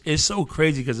it's so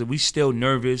crazy because we still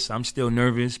nervous. I'm still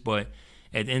nervous, but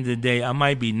at the end of the day, I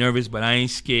might be nervous, but I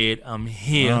ain't scared. I'm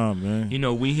here. Man. You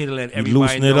know, we here to let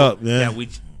everybody know it up, man.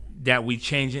 that we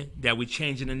changing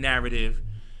the narrative.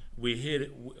 We're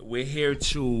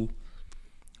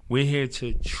here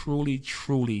to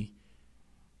truly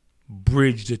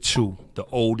bridge the two, the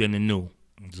old and the new.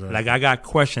 Exactly. Like I got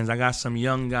questions. I got some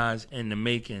young guys in the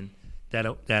making that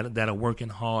are working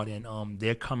hard, and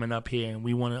they're coming up here, and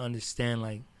we want to understand,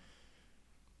 like,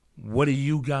 what are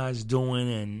you guys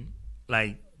doing, and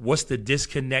like what's the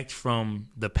disconnect from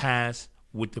the past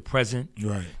with the present,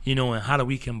 right? You know, and how do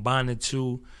we combine the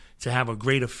two to have a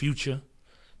greater future?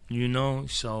 You know,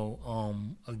 so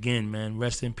again, man,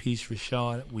 rest in peace,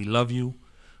 Rashad. We love you.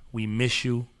 We miss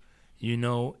you. You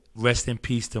know, rest in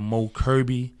peace to Mo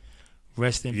Kirby.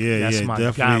 Rest in peace. That's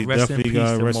my guy. Rest in peace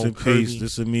to Mo Kirby.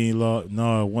 This is me,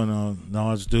 one of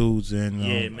Nas dudes,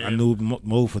 and I knew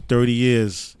Mo for 30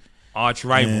 years. Arch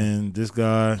rival. And this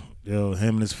guy, him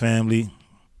and his family.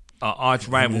 Arch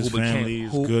rival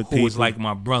who was like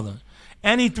my brother.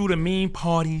 And he threw the mean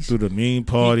parties. We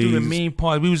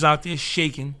was out there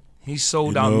shaking. He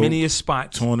sold out many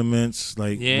spots. Tournaments.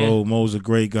 Like, Mo's a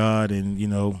great guy.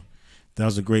 And, that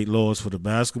was a great loss for the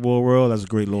basketball world. That was a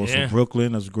great loss for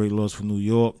Brooklyn. That was a great loss for New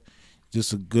York.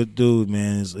 Just a good dude,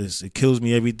 man. It kills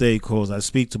me every day because I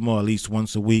speak to Mo at least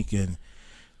once a week. And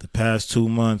the past 2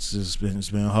 months, it's been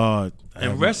hard.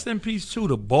 And rest in peace, too,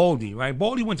 to Baldy, right?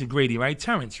 Baldy went to Grady, right?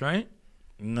 Terrence, right?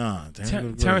 Nah.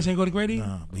 Terrence ain't go to Grady?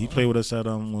 Nah, but he played with us at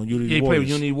Unity Warriors. He played with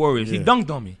Unity Warriors. Yeah. He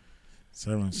dunked on me.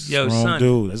 Terrence, strong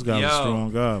dude. This guy's a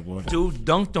strong guy, boy. Dude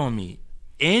dunked on me.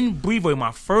 In Brevoy,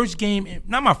 my first game,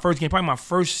 not my first game, probably my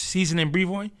first season in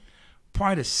Brevoy,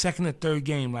 probably the second or third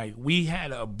game, like, we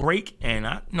had a break, and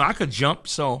I could jump,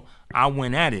 so I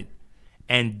went at it.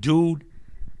 And dude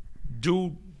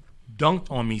dunked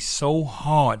on me so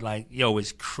hard, like,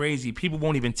 it's crazy. People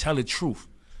won't even tell the truth.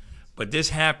 But this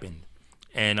happened,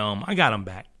 and I got him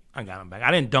back. I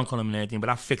didn't dunk on him and anything, but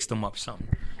I fixed him up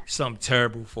something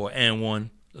terrible for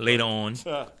N1 later on,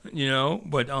 But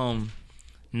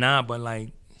but like,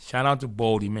 shout out to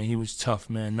Baldy, man. He was tough,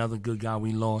 man. Another good guy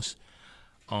we lost.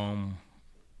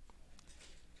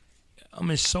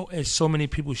 It's so many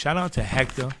people. Shout out to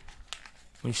Hector.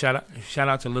 Shout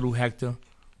out to little Hector.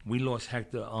 We lost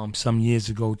Hector some years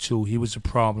ago too. He was a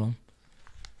problem.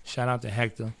 Shout out to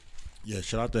Hector. Yeah,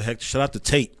 shout out to Hector. Shout out to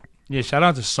Tate. Yeah, shout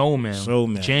out to Soul Man.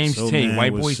 James Tate,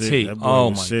 White Boy Tate.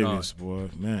 Oh my serious, God, boy,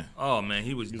 man. Oh man,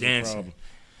 he was dancing.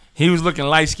 He was looking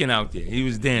light skinned out there. He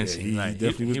was dancing. Yeah, he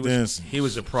definitely was dancing. He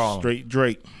was a problem. Straight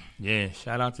Drake. Yeah,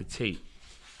 shout out to Tate.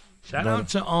 Shout out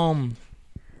to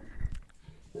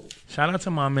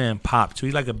my man Pop too.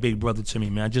 He's like a big brother to me,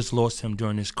 man. I just lost him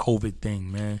during this COVID thing,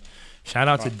 man. Shout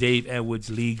out to Dave Edwards,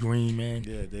 Lee Green, man.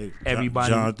 Yeah, Dave. Everybody.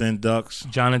 Jonathan Duck.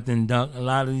 A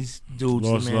lot of these dudes,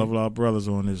 lost man. a lot of our brothers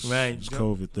on this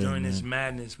COVID thing. During this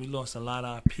madness, we lost a lot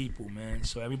of our people, man.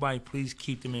 So everybody, please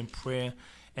keep them in prayer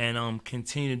and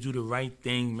continue to do the right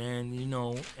thing, man.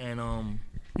 And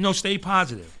stay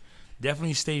positive.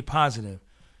 Definitely stay positive.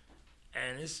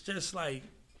 And it's just like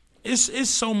it's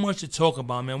so much to talk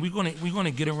about, man. We're gonna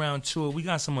get around to it. We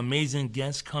got some amazing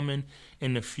guests coming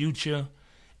in the future.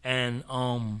 And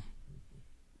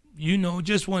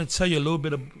just want to tell you a little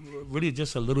bit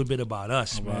about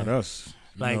us. About us.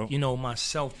 Like,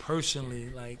 myself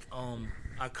personally, like,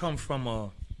 I come from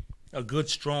a good,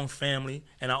 strong family,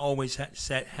 and I always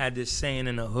had this saying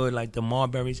in the hood, like, the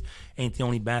Marburys ain't the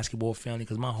only basketball family,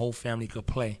 because my whole family could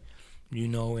play,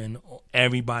 and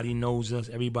everybody knows us.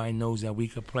 Everybody knows that we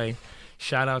could play.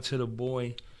 Shout out to the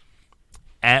boy,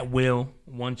 At Will,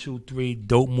 123,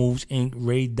 Dope Moves Inc.,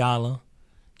 Ray Dollar.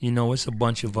 It's a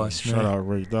bunch of us, man. Shout out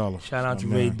Ray Dollar. Shout out to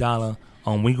Ray Dollar.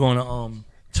 We're gonna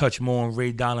touch more on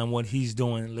Ray Dollar and what he's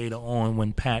doing later on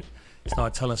when Pat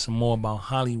start telling us some more about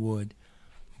Hollywood.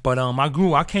 But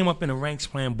I came up in the ranks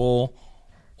playing ball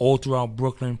all throughout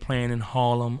Brooklyn, playing in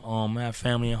Harlem. I have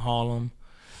family in Harlem.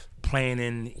 playing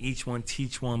in Each One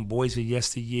Teach One, Boys of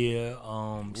Yesteryear,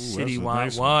 Citywide.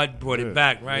 Nice What brought it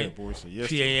back, right? Yeah, Boys of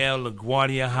Yesteryear. PAL,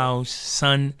 LaGuardia House,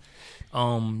 Sun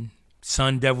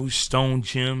Devils, Stone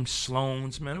Gym,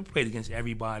 Sloan's. Man, I played against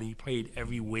everybody, played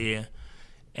everywhere.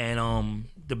 And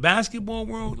the basketball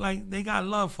world, like, they got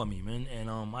love for me, man. And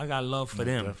I got love for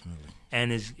them. Definitely.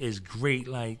 And it's great,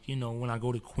 like, when I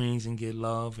go to Queens and get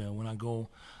love, and when I go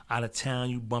out of town,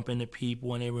 you bump into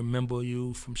people and they remember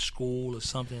you from school or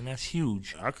something, and that's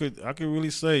huge. I could really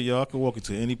say, y'all could walk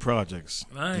into any projects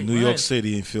in New Right. York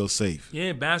City and feel safe.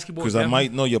 Yeah, basketball. Because I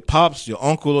might know your pops, your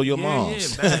uncle, or your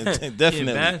moms. Yeah,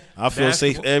 Definitely. I feel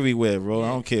safe everywhere, bro. I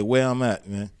don't care where I'm at,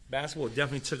 man. Basketball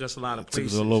definitely took us a lot of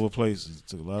places. Took us all over places.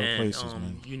 Took a lot of places,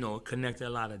 man. It connected a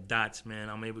lot of dots, man.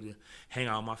 I'm able to hang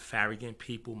out with my Farragut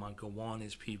people, my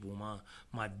Gowanus people,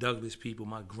 my Douglas people,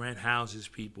 my Grant Houses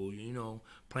people.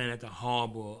 Playing at the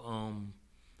Harbor.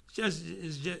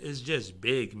 It's just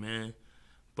big, man.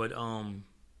 But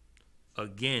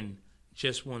again,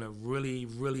 just want to really,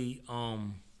 really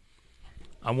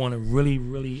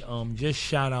just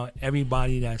shout out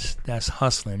everybody that's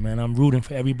hustling, man. I'm rooting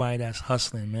for everybody that's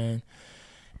hustling, man.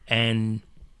 And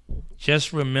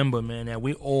just remember, man, that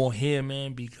we're all here,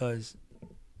 man, because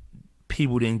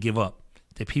people didn't give up.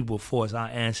 The people before us, our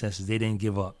ancestors, they didn't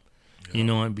give up. Yeah.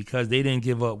 And because they didn't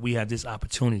give up, we have this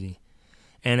opportunity.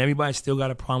 And everybody still got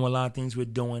a problem with a lot of things we're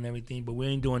doing and everything, but we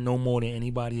ain't doing no more than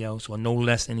anybody else or no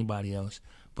less than anybody else.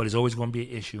 But it's always going to be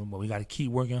an issue. But we got to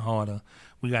keep working harder.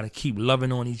 We got to keep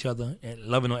loving on each other and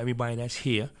loving on everybody that's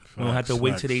here. We don't have to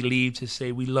wait till they leave to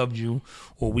say we loved you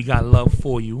or we got love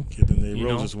for you. Give them their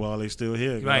roses while they still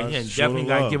here. Right, yeah, definitely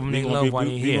got to give them their love while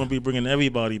they're here. We're going to be bringing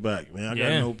everybody back, man. I got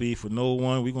no beef with no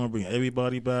one. We're going to bring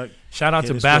everybody back. Shout out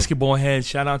to Basketball Heads.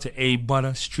 Shout out to A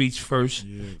Butter, Streets First.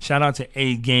 Yeah. Shout out to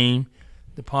A Game,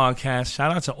 the podcast.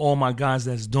 Shout out to all my guys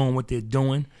that's doing what they're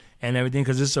doing and everything,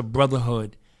 because it's a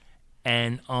brotherhood.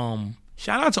 And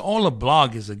shout out to all the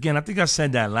bloggers. Again, I think I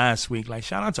said that last week. Like,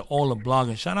 shout out to all the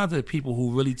bloggers. Shout out to the people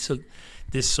who really took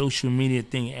this social media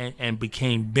thing and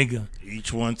became bigger.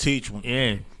 Each one teach one.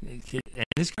 Yeah. And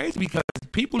it's crazy because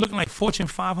people looking like Fortune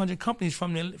 500 companies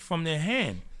from their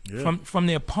hand, from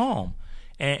their palm.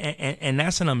 And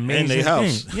that's an amazing thing. In their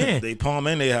house. Yeah. They palm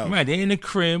in their house. Right. They're in the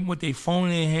crib with their phone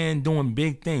in their hand doing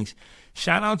big things.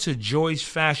 Shout out to Joy's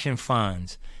Fashion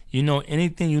Finds.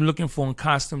 Anything you're looking for in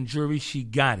costume jewelry, she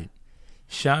got it.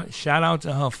 Shout out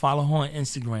to her. Follow her on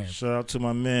Instagram. Shout out to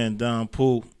my man, Don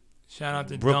Poole. Shout out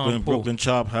to Don Poole. Brooklyn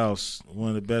Chop House, one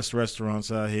of the best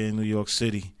restaurants out here in New York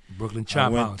City. Brooklyn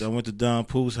Chop House. I went to Don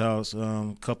Poole's house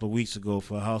a couple of weeks ago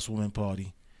for a housewarming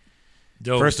party.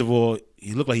 Dope. First of all,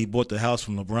 he looked like he bought the house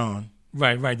from LeBron.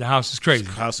 Right. The house is crazy.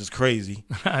 The house is crazy.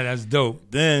 That's dope.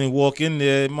 Then you walk in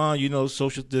there,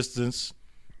 social distance.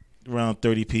 Around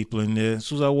 30 people in there. As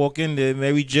soon as I walk in there,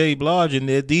 Mary J. Blige in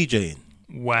there DJing.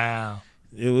 Wow.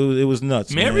 It was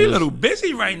nuts. Mary a little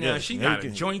busy right now. She got a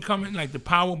joint coming, like the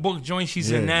Power Book joint. She's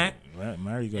in that. Right.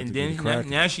 Mary got and then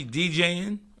now she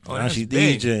DJing. Oh, now she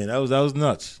DJing. That was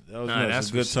nuts. That was nuts. That's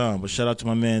a good time. But shout out to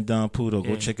my man Don Pudo.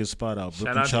 Go check his spot out.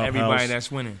 Shout out to everybody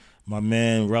that's winning. My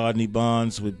man Rodney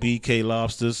Bonds with BK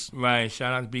Lobsters. Right.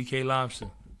 Shout out to BK Lobster.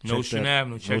 Nostrand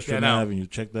Avenue. Check that out.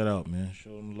 Check that out, man. Show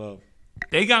them love.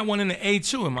 They got one in the A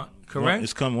too, am I correct?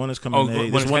 One is coming in the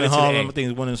A. There's one in Harlem. I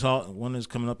think one is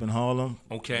coming up in Harlem.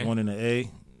 Okay. One in the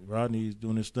A. Rodney's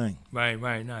doing his thing. Right.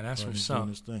 No, that's what's up. Doing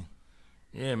his thing.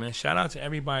 Yeah, man. Shout out to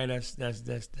everybody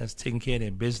that's taking care of their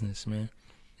business, man.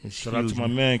 Shout out to my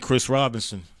man Chris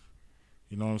Robinson.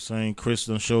 You know what I'm saying? Chris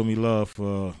done showed me love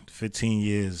for 15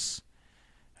 years.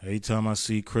 Every time I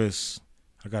see Chris,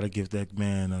 I gotta give that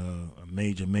man a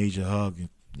major hug.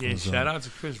 Yeah, shout out to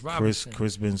Chris Robinson.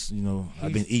 Chris been,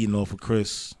 I've been eating off of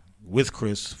Chris, with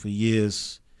Chris for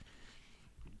years.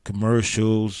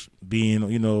 Commercials, being,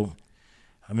 I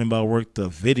remember I worked a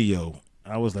video.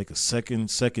 I was like a second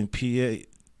PA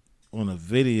on a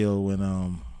video,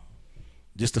 and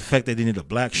just the fact that they needed a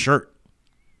black shirt.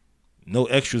 No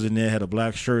extras in there had a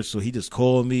black shirt, so he just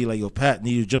called me like, yo, Pat,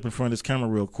 need you to jump in front of this camera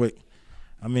real quick.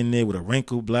 I'm in there with a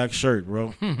wrinkled black shirt,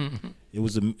 bro. It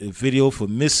was a video for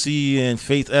Missy and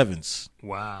Faith Evans.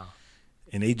 Wow.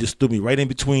 And they just threw me right in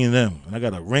between them. And I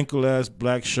got a wrinkled-ass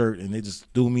black shirt, and they just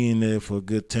threw me in there for a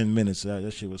good 10 minutes. That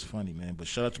shit was funny, man. But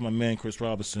shout out to my man, Chris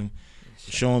Robinson,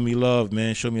 showing me love,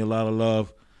 man. Showed me a lot of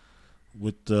love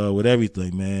with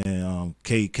everything, man.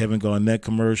 Kevin Garnett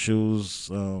commercials,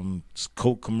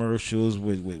 Coke commercials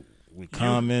with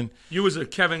Common. You was a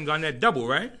Kevin Garnett double,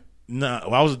 right? Nah,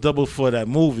 I was a double for that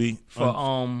movie.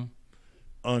 For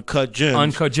Uncut Gems.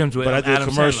 Uncut Gems with but I did Adam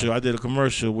a commercial. Sandler. I did a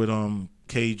commercial with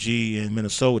KG in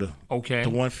Minnesota. Okay. The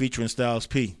one featuring Styles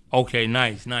P. Okay,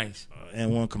 nice.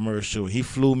 And one commercial. He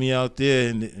flew me out there,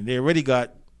 and they already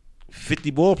got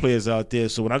 50 ball players out there.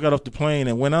 So when I got off the plane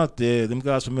and went out there, them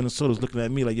guys from Minnesota was looking at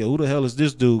me like, yo, who the hell is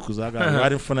this dude? Because I got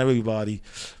right in front of everybody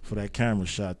for that camera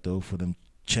shot, though, for them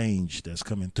change that's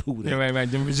coming through there. Yeah,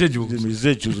 right. Them residuals. Them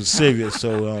residuals are serious.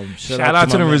 So shout out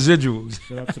to the residuals.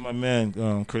 Shout out to my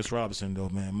man, Chris Robinson, though,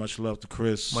 man. Much love to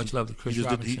Chris. Much love to Chris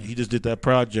Robinson. He just did that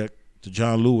project, the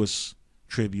John Lewis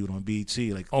tribute on BET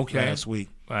last week.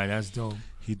 Right, that's dope.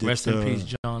 He did Rest in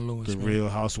peace, John Lewis. The Real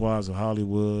Housewives of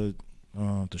Hollywood,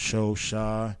 the show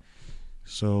Shy.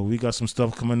 So we got some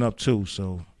stuff coming up too.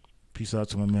 So peace out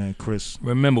to my man Chris.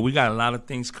 Remember, we got a lot of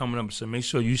things coming up. So make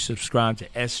sure you subscribe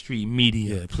to S Street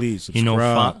Media. Yeah, please subscribe.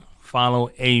 You know,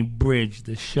 follow A Bridge,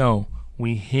 the show.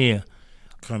 We here.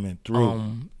 Coming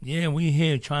through. We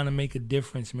here trying to make a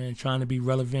difference, man. Trying to be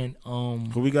relevant. Who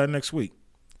we got next week?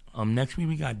 Next week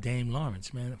we got Dame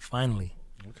Lawrence, man. Finally.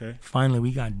 Okay. Finally,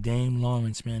 we got Dame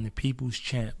Lawrence, man, the people's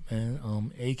champ,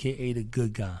 man, a.k.a. the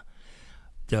good guy,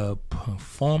 the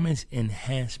performance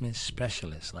enhancement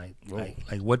specialist. Like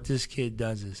what this kid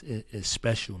does is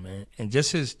special, man. And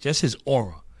just his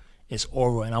aura. It's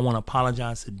aura. And I want to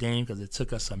apologize to Dame because it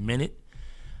took us a minute.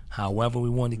 However, we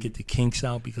wanted to get the kinks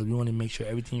out because we wanted to make sure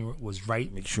everything was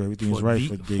right. Make sure everything was right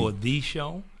for the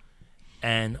show.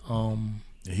 And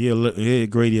he a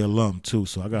Grady alum too,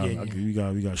 so we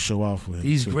got to show off with him.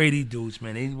 These too. Grady dudes,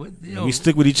 man. We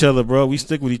stick with each other, bro. We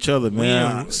stick with each other,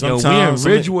 man. Sometimes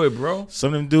we in Ridgewood, bro.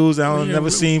 Some of them dudes I don't never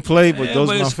seen play, but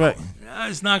those are my facts.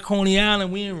 It's not Coney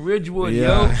Island. We in Ridgewood,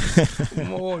 yo.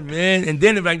 Come on, man. And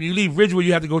then if you leave Ridgewood,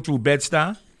 you have to go through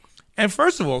Bed-Stuy. And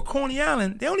first of all, Coney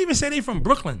Island, they don't even say they from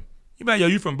Brooklyn. You be like, yo,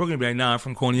 you from Brooklyn? You be like, nah, I'm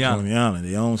from Coney Island. Coney Island,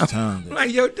 they own town. I'm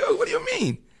like, yo, dude, what do you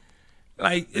mean?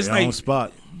 Like, it's they like own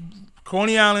spot.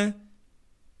 Coney Island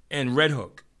and Red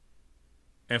Hook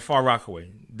and Far Rockaway.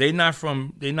 They not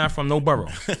from no borough.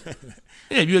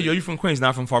 Yeah, you from Queens,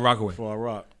 not from Far Rockaway. Far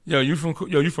Rock. You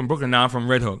from Brooklyn, now I'm from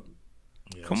Red Hook.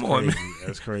 Yeah, come on, crazy. Man.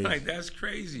 That's crazy. Like that's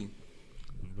crazy.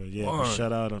 But yeah,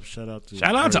 shout out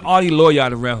to Artie Lawyer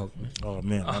out of Red Hook. Oh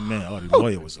man, my man Artie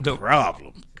Lawyer was a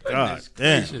problem. God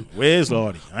damn, where's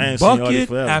Artie? I ain't bucket seen Artie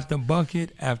forever. After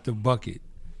bucket after bucket.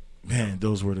 Man,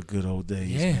 those were the good old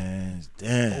days, man.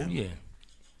 Damn. Oh yeah.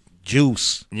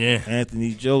 Juice. Yeah.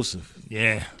 Anthony Joseph.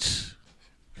 Yeah.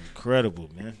 Incredible,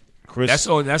 man. Chris.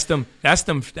 That's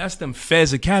them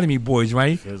Fez Academy boys,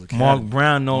 right? Mark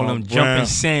Brown, all them Jumping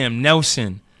Sam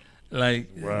Nelson. Like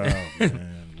wow,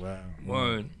 man. Wow.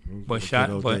 Word. But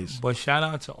shout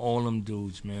out to all them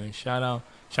dudes, man. Shout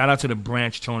out to the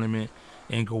branch tournament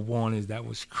in Gowanus. That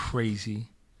was crazy.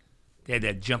 They had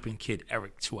that jumping kid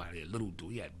Eric too out there, little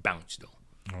dude. He had bounce though.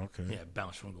 Okay. He had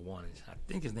bounce from Gowanus. I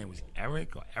think his name was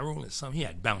Eric or Errol or something. He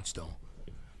had bounce though.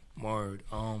 Word.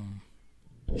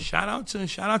 Shout out to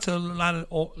a lot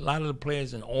of the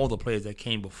players and all the players that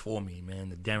came before me, man.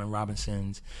 The Darren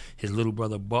Robinsons, his little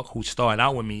brother Buck, who started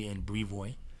out with me in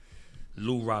Brevoy.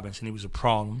 Lou Robinson, he was a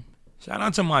problem. Shout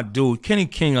out to my dude, Kenny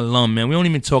King alum, man. We don't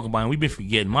even talk about him. We've been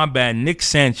forgetting. My bad, Nick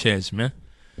Sanchez, man.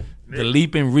 The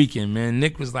Leaping Rican, man.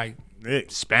 Nick was like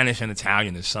Spanish and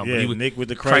Italian or something. Yeah, he was Nick with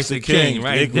the Christ the King,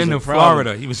 right? Nick then in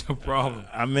Florida, he was a problem.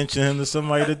 I mentioned him to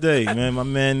somebody today, man. My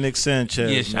man Nick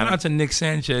Sanchez. Yeah, shout out to Nick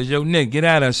Sanchez. Yo, Nick, get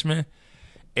at us, man.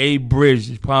 A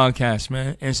Bridge podcast,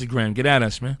 man. Instagram, get at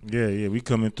us, man. Yeah, we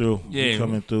coming through. Yeah, we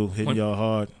coming through, hitting y'all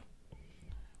hard.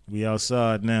 We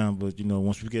outside now, but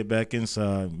once we get back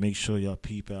inside, make sure y'all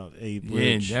peep out A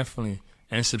Bridge. Yeah, definitely.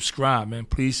 And subscribe, man.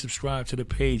 Please subscribe to the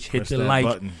page. Hit the like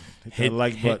button. Hit that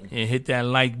like button. And hit that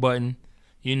like button.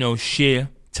 Share.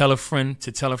 Tell a friend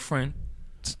to tell a friend.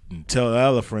 Tell the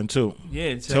other friend too.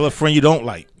 Yeah. Tell a friend you don't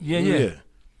like. Yeah.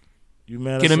 You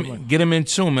mad get at them, somebody? Get them in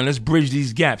tune, man. Let's bridge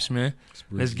these gaps, man.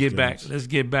 Let's get back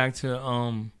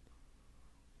to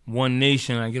One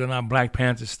Nation. I get on our Black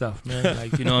Panther stuff, man.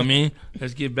 Like, you know what I mean?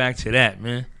 Let's get back to that,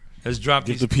 man. Let's drop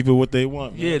Give the people what they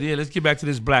want, man. Yeah. Let's get back to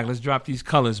this black. Let's drop these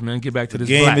colors, man. Get back to this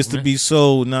game black, is to man. be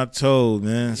sold, not told,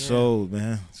 man. Yeah. Sold,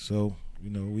 man. So,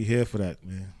 we here for that,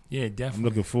 man. Yeah, definitely. I'm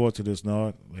looking forward to this,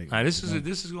 Nard. This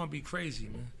is gonna be crazy,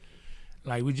 man.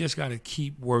 Like, we just gotta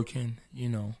keep working,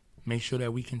 make sure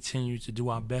that we continue to do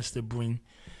our best to bring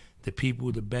the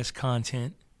people the best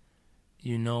content,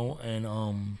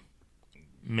 and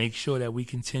make sure that we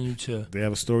continue to. They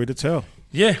have a story to tell.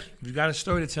 Yeah, you got a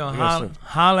story to tell.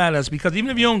 Holla at us, because even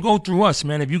if you don't go through us,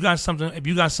 man, if you got something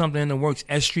in the works,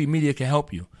 S Street Media can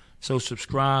help you. So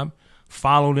subscribe,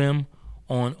 follow them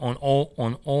on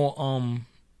all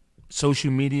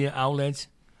social media outlets.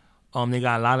 They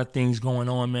got a lot of things going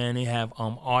on, man. They have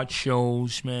art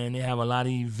shows, man. They have a lot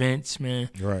of events, man.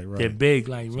 Right. They're big,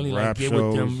 like really, like get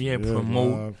shows, with them,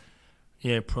 promote. live.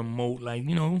 Yeah, promote, like,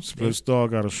 you know. Split Star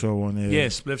got a show on there. Yeah,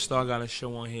 Split Star got a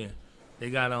show on here.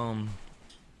 They got a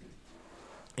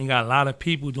lot of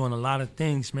people doing a lot of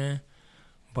things, man.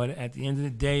 But at the end of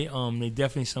the day, they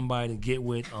definitely somebody to get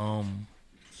with.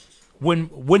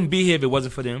 Wouldn't be here if it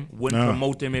wasn't for them. Wouldn't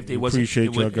promote them if they wasn't.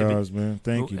 Appreciate y'all guys, man.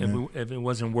 Thank you, man. If it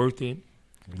wasn't worth it.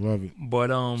 Love it.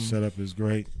 But setup is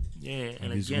great. Yeah,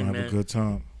 and he's again, gonna have a good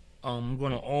time. I'm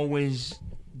gonna always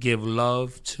give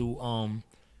love to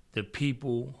the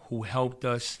people who helped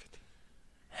us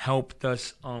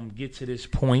get to this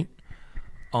point.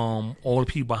 All the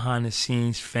people behind the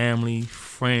scenes, family,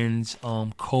 friends,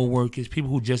 co-workers, people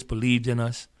who just believed in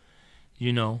us,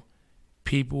 you know,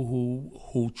 people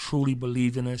who truly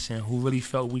believed in us and who really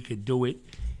felt we could do it,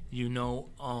 you know.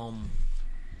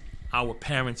 Our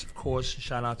parents, of course,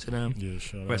 shout out to them. Yeah,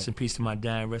 shout out. Rest in peace to my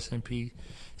dad. Rest in peace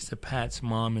to Pat's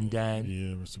mom and dad.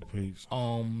 Yeah, rest in peace.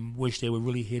 Wish they were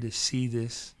really here to see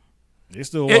this. They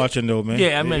still watching though, man.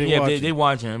 Yeah, I mean, they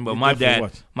watching. But my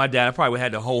dad, I probably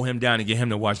had to hold him down and get him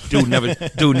to watch. Dude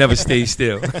never stays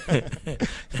still.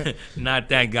 Not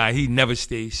that guy. He never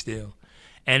stays still.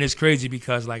 And it's crazy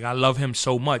because, like, I love him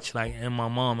so much. Like, and my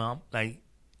mom,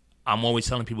 I'm always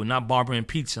telling people, not Barbara and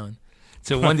Pete, son.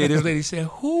 So one day this lady said,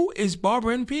 "Who is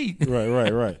Barbara and Pete?"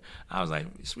 Right. I was like,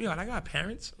 "Sweetheart, I got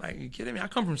parents. Like, you kidding me? I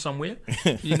come from somewhere.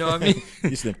 You know what I mean?" You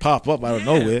just didn't pop up out of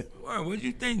nowhere. What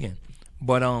you thinking?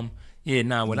 But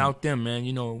without them, man,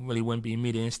 you know, it really wouldn't be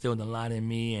me. They instilled a lot in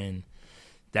me, and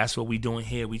that's what we doing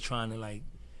here. We trying to, like,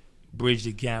 bridge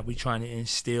the gap. We trying to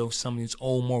instill some of these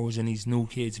old morals in these new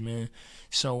kids, man.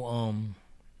 So,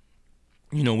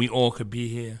 you know, we all could be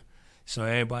here, so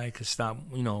everybody could stop,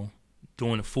 you know,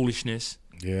 doing the foolishness.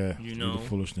 Yeah, you know, leave the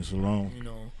foolishness alone. You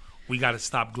know, we got to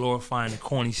stop glorifying the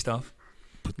corny stuff.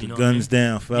 Put the guns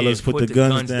down, fellas. Yeah, put the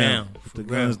guns down. Put the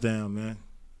guns down, man.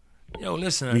 Yo,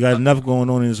 listen. We got enough going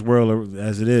on in this world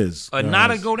as it is. A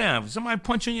knot'll go down. If somebody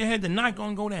punch you in your head, the knot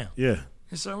gonna go down. Yeah.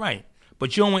 It's all right.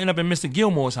 But you don't want to end up in Mr.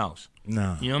 Gilmore's house.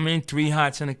 Nah. You know what I mean? 3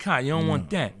 hots in a cot. You don't want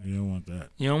that. You don't want that.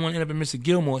 You don't want to end up in Mr.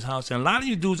 Gilmore's house. And a lot of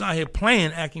you dudes out here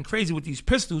playing, acting crazy with these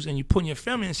pistols, and you putting your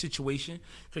family in a situation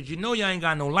because you know y'all ain't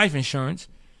got no life insurance.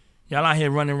 Y'all out here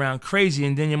running around crazy,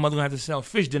 and then your mother gonna have to sell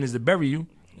fish dinners to bury you.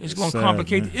 It's gonna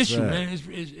complicate the issue, man.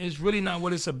 It's really not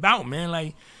what it's about, man.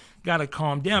 Like, gotta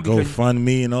calm down.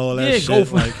 GoFundMe and all that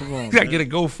shit. Like, come on, you gotta get a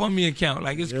GoFundMe account.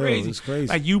 Like, it's crazy. It's crazy.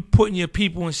 Like, you putting your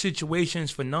people in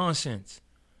situations for nonsense.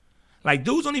 Like,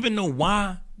 dudes don't even know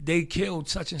why they killed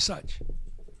such and such,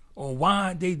 or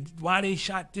why they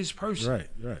shot this person.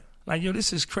 Right. Like, yo,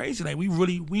 this is crazy. Like, we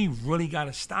really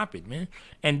gotta stop it, man.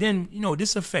 And then, you know,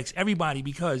 this affects everybody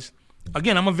because,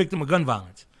 again, I'm a victim of gun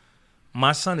violence.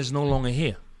 My son is no longer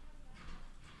here.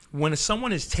 When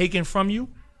someone is taken from you,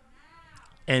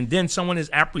 and then someone is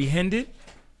apprehended,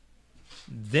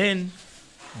 then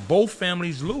both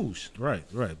families lose. Right.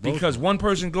 Because one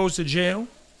person goes to jail.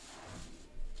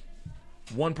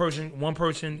 One person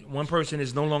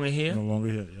is no longer here.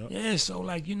 Yep. Yeah, so,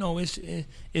 like, you know, it's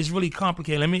really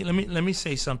complicated. Let me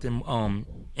say something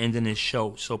ending this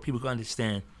show so people can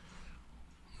understand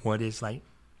what it's like.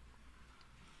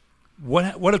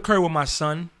 What occurred with my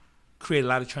son created a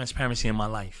lot of transparency in my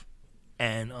life.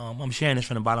 And I'm sharing this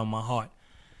from the bottom of my heart.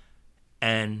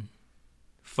 And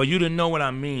for you to know what I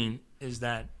mean is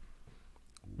that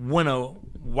when a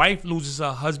wife loses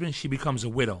her husband, she becomes a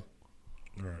widow.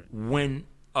 Right. When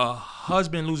a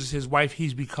husband loses his wife,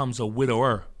 he becomes a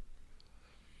widower.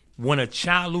 When a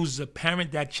child loses a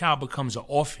parent, that child becomes an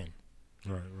orphan.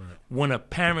 Right. When a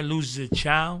parent loses a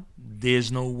child,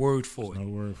 there's no word for it. No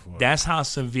word for it. That's how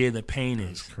severe the pain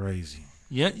is. That's crazy.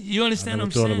 Yeah, you understand what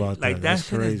I'm saying? About that. Like, that's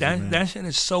crazy, that shit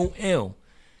is so ill.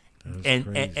 That's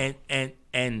crazy.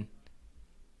 And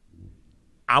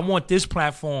I want this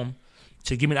platform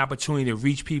to give me the opportunity to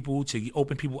reach people, to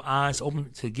open people's eyes,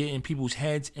 to get in people's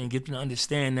heads and get them to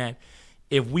understand that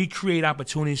if we create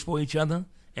opportunities for each other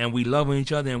and we love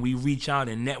each other and we reach out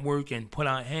and network and put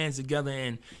our hands together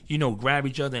and, you know, grab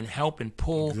each other and help and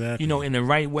pull, you know, in the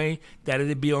right way, that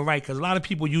it'd be all right. Because a lot of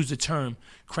people use the term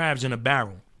crabs in a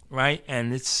barrel, right?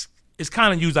 And it's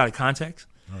kind of used out of context.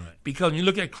 Right. Because when you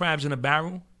look at crabs in a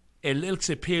barrel, it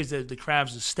appears that the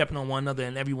crabs are stepping on one another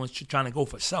and everyone's trying to go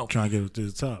for self. Trying to get to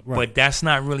the top, right. But that's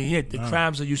not really it. The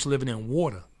crabs are used to living in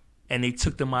water, and they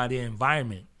took them out of their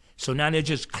environment. So now they're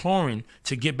just clawing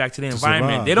to get back to their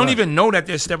environment. Survive, they don't even know that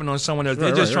they're stepping on someone else.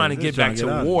 They're just trying to get back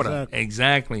to water.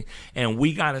 Exactly. And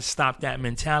we got to stop that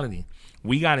mentality.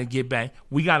 We got to get back.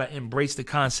 We got to embrace the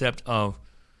concept of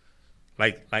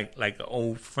like an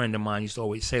old friend of mine used to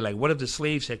always say, like, what if the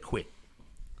slaves had quit?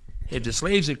 If the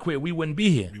slaves had quit, we wouldn't be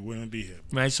here. We wouldn't be here.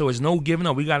 Right? So it's no giving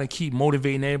up. We got to keep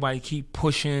motivating everybody, keep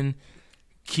pushing,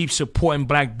 keep supporting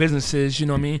black businesses, you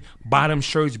know what I mean? Buy them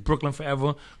shirts, Brooklyn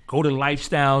Forever. Go to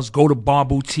Lifestyles, go to Bar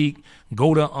Boutique,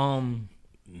 go to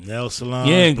nail salon.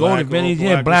 Yeah, go to Benny's,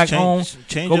 black owned.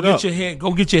 Go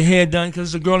get your hair done,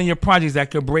 because there's a girl in your projects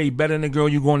that could braid better than the girl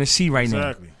you're going to see right now.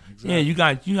 Exactly. Yeah, you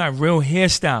got real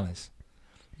hairstylists.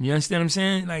 You understand what I'm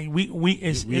saying? Like we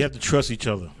have to trust each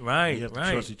other. Right, we have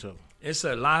to trust each other. It's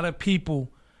a lot of people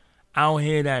out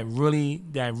here that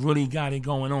really got it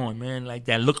going on, man. Like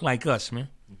that look like us, man.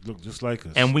 Look just like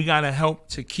us. And we gotta help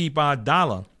to keep our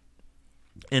dollar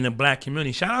in the black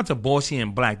community. Shout out to Bossy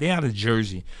and Black. They out of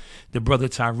Jersey. The brother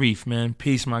Tyrese, man.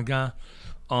 Peace, my guy.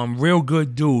 Real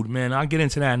good dude, man. I'll get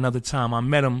into that another time. I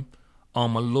met him a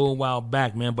little while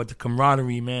back, man. But the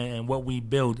camaraderie, man, and what we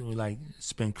built, like,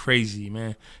 it's been crazy,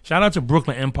 man. Shout out to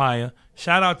Brooklyn Empire.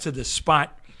 Shout out to the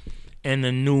spot in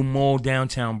the new mall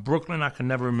downtown Brooklyn. I can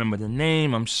never remember the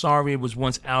name. I'm sorry. It was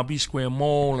once Albee Square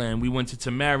Mall, and we went to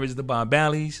Tamara's, the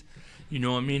Barbelli's. You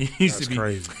know what I mean? It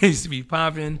used to be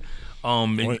popping.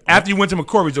 After you went to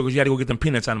McCory's, though, because you had to go get them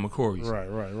peanuts out of McCory's.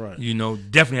 Right. You know,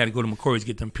 definitely had to go to McCory's to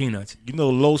get them peanuts. You know,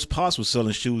 Los Pops was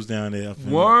selling shoes down there.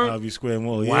 Word? Albee Square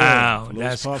Mall. Wow, yeah.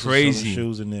 that's Los Pops crazy. Was selling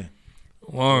shoes in there.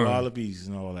 Word. Wallabies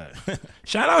and all that.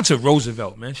 Shout out to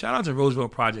Roosevelt, man. Shout out to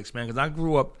Roosevelt Projects, man, because I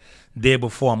grew up there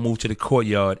before I moved to the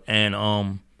Courtyard,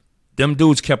 and them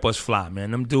dudes kept us fly,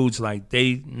 man. Them dudes, like,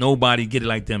 nobody get it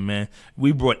like them, man.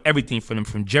 We brought everything for them,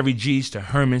 from Jerry G's to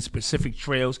Herman's, Pacific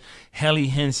Trails, Helly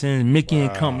Henson, Mickey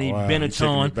and Company,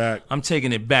 Benetton. I'm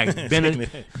taking it back.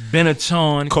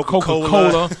 Benetton,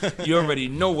 Coca-Cola. You already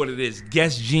know what it is.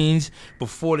 Guess jeans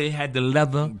before they had the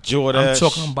leather. Jordache. I'm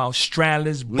talking about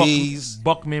Stradlers,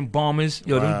 Buckman Bombers.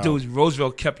 Yo, them dudes,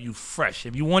 Roosevelt kept you fresh.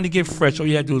 If you wanted to get fresh, all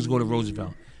you had to do was go to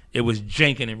Roosevelt. It was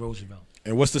jankin' in Roosevelt.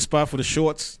 And what's the spot for the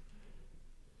shorts?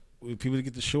 Where people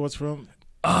get the shorts from?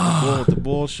 The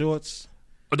ball shorts?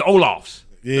 The Olafs.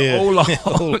 Yeah. The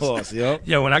Olafs, yep.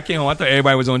 Yeah, when I came home, I thought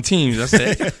everybody was on teams. I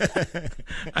said,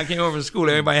 I came over to school,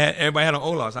 everybody had an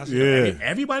Olafs. I said,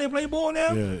 everybody play ball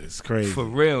now? Yeah, it's crazy. For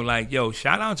real. Like, yo,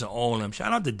 shout out to all of them.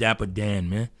 Shout out to Dapper Dan,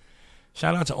 man.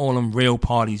 Shout out to all them real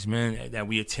parties, man, that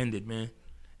we attended, man.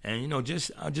 And, you know,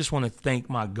 I just want to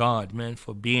thank my God, man,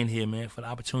 for being here, man, for the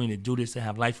opportunity to do this, to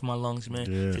have life in my lungs, man,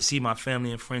 to see my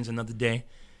family and friends another day.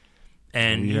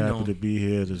 And we happy to be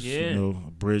here to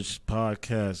bridge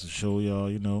podcast to show y'all,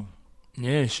 you know.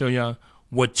 Yeah, show y'all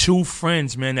what two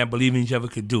friends, man, that believe in each other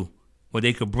could do, what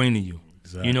they could bring to you.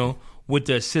 Exactly. You know, with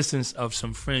the assistance of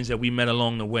some friends that we met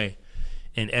along the way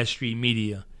in S Street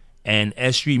Media. And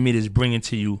S Street Media is bringing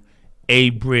to you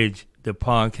A Bridge, the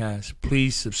podcast.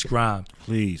 Please subscribe.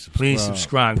 Please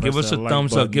subscribe. Give us a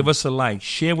thumbs up. Give us a like.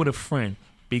 Share with a friend,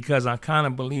 because I kind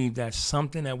of believe that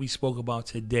something that we spoke about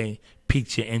today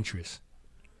piqued your interest.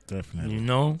 Definitely. You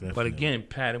know? Definitely. But again,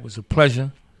 Pat, it was a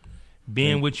pleasure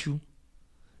being with you.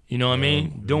 You know what I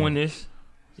mean? Doing this.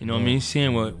 You know what I mean?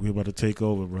 Seeing what we're about to take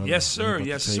over, brother. Yes, sir.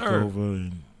 Yes, sir. Take over,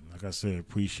 and like I said,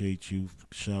 appreciate you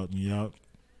shouting me out,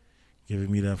 giving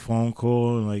me that phone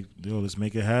call, and like, yo, let's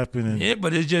make it happen. And yeah,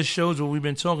 but it just shows what we've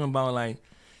been talking about, like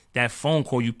that phone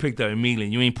call you picked up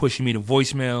immediately. You ain't pushing me to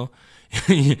voicemail.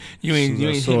 you ain't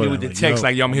hit me with the text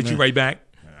like, yo, I'm gonna hit you right back.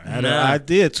 I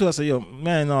did too. I said, yo,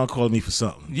 man, no, call me for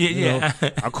something. Yeah, you know?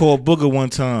 I called Booger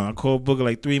one time. I called Booger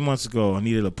like 3 months ago. I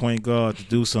needed a point guard to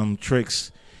do some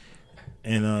tricks.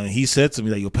 And he said to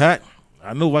me, like, yo, Pat,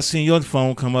 I know I seen your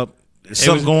phone come up. There's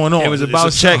something going on. It was about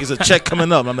it's a check. It's a check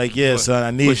coming up. I'm like, yeah, son,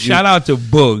 I need you. Shout out to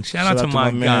Boog. Shout out to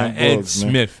my guy, Ed Buggs,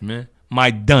 Smith, man.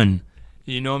 My Dunn.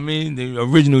 You know what I mean? The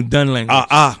original Dunn language.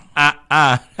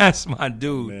 That's my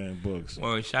dude. Man, Books.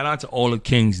 Well, shout out to all the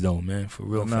Kings, though, man. For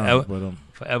real.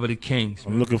 Forever the Kings.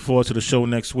 I'm looking forward to the show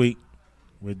next week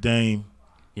with Dame.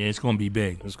 Yeah, it's going to be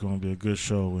big. It's going to be a good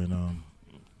show, and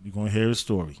you're going to hear his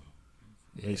story,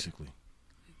 basically.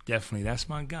 Definitely. That's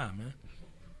my guy, man.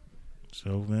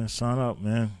 So, man, sign up,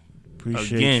 man.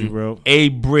 Appreciate you, bro. A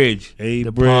Bridge. The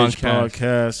Bridge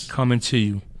podcast. Coming to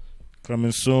you.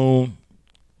 Coming soon.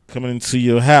 Coming into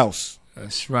your house.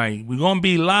 That's right. We're going to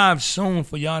be live soon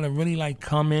for y'all to really, like,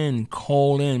 come in and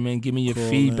call in, man. Give me your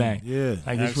feedback. Yeah.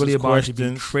 Like, it's really about to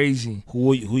be crazy.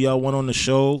 Who y'all want on the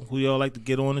show? Who y'all like to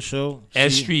get on the show?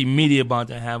 S Street Media about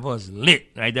to have us lit,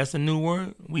 right? That's the new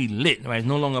word. We lit, right? It's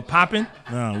no longer popping.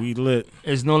 Nah, we lit.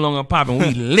 It's no longer popping.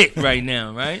 We lit right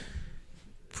now, right?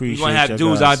 Appreciate We're going to have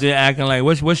dudes out there acting like,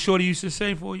 what's Shorty used to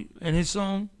say for you in his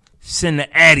song? Send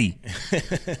the Addy.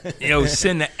 Yo,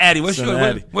 send the Addy.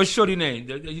 What's Shorty name?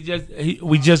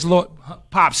 We just lost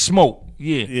Pop Smoke.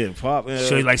 Yeah. Yeah, Pop.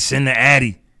 Shorty like send the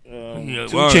Addy. 2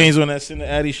 Chainz on that Send the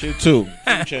Addy shit too. 2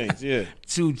 Chainz, yeah.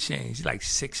 2 Chainz. He's like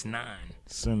 6'9".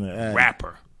 Send the Addy.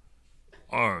 Rapper.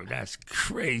 Oh, that's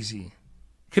crazy.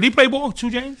 Could he play ball, 2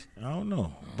 Chainz? I don't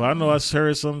know. But I know I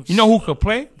heard some. You know who could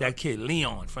play? That kid,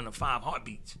 Leon, from the 5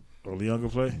 Heartbeats. Oh, Leon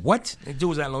could play? What? That dude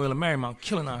was at Loyola Marymount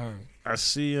killing, I heard. I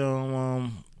see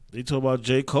they talk about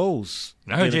J. Cole's.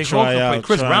 I heard J. Cole could play.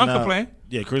 Chris Brown could play.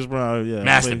 Yeah, Chris Brown, yeah.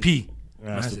 Master P.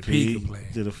 Master P could play.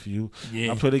 Did a few.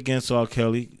 Yeah. I played against R.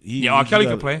 Kelly. R. Kelly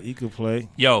could play. He could play.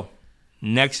 Yo,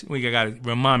 next week I got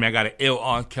an ill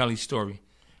R. Kelly story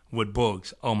with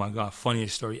Bugs. Oh my God,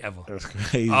 funniest story ever. That's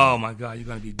crazy. Oh my God, you're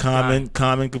gonna be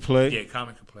Common could play. Yeah,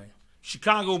 Common could play.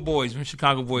 Chicago boys, man.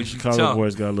 Chicago boys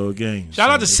boys got a little game.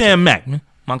 Shout out to Sam Mack, man.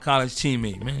 My college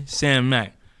teammate, man. Sam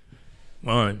Mack.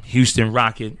 Houston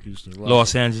Rocket,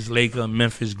 Los Angeles Laker,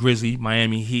 Memphis Grizzly,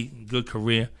 Miami Heat. Good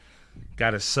career.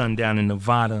 Got a son down in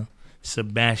Nevada,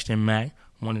 Sebastian Mack,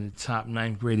 one of the top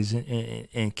 9th graders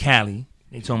in Cali.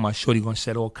 They told my shorty gonna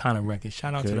set all kind of records.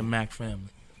 Shout out to the Mack family.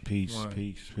 Peace.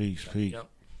 Yep.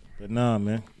 But nah,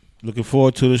 man. Looking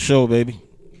forward to the show, baby.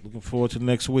 Looking forward to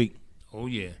next week. Oh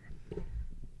yeah.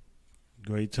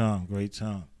 Great time. Yep.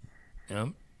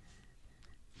 And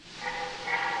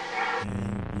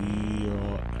we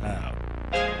are out.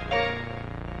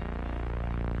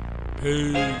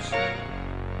 Peace.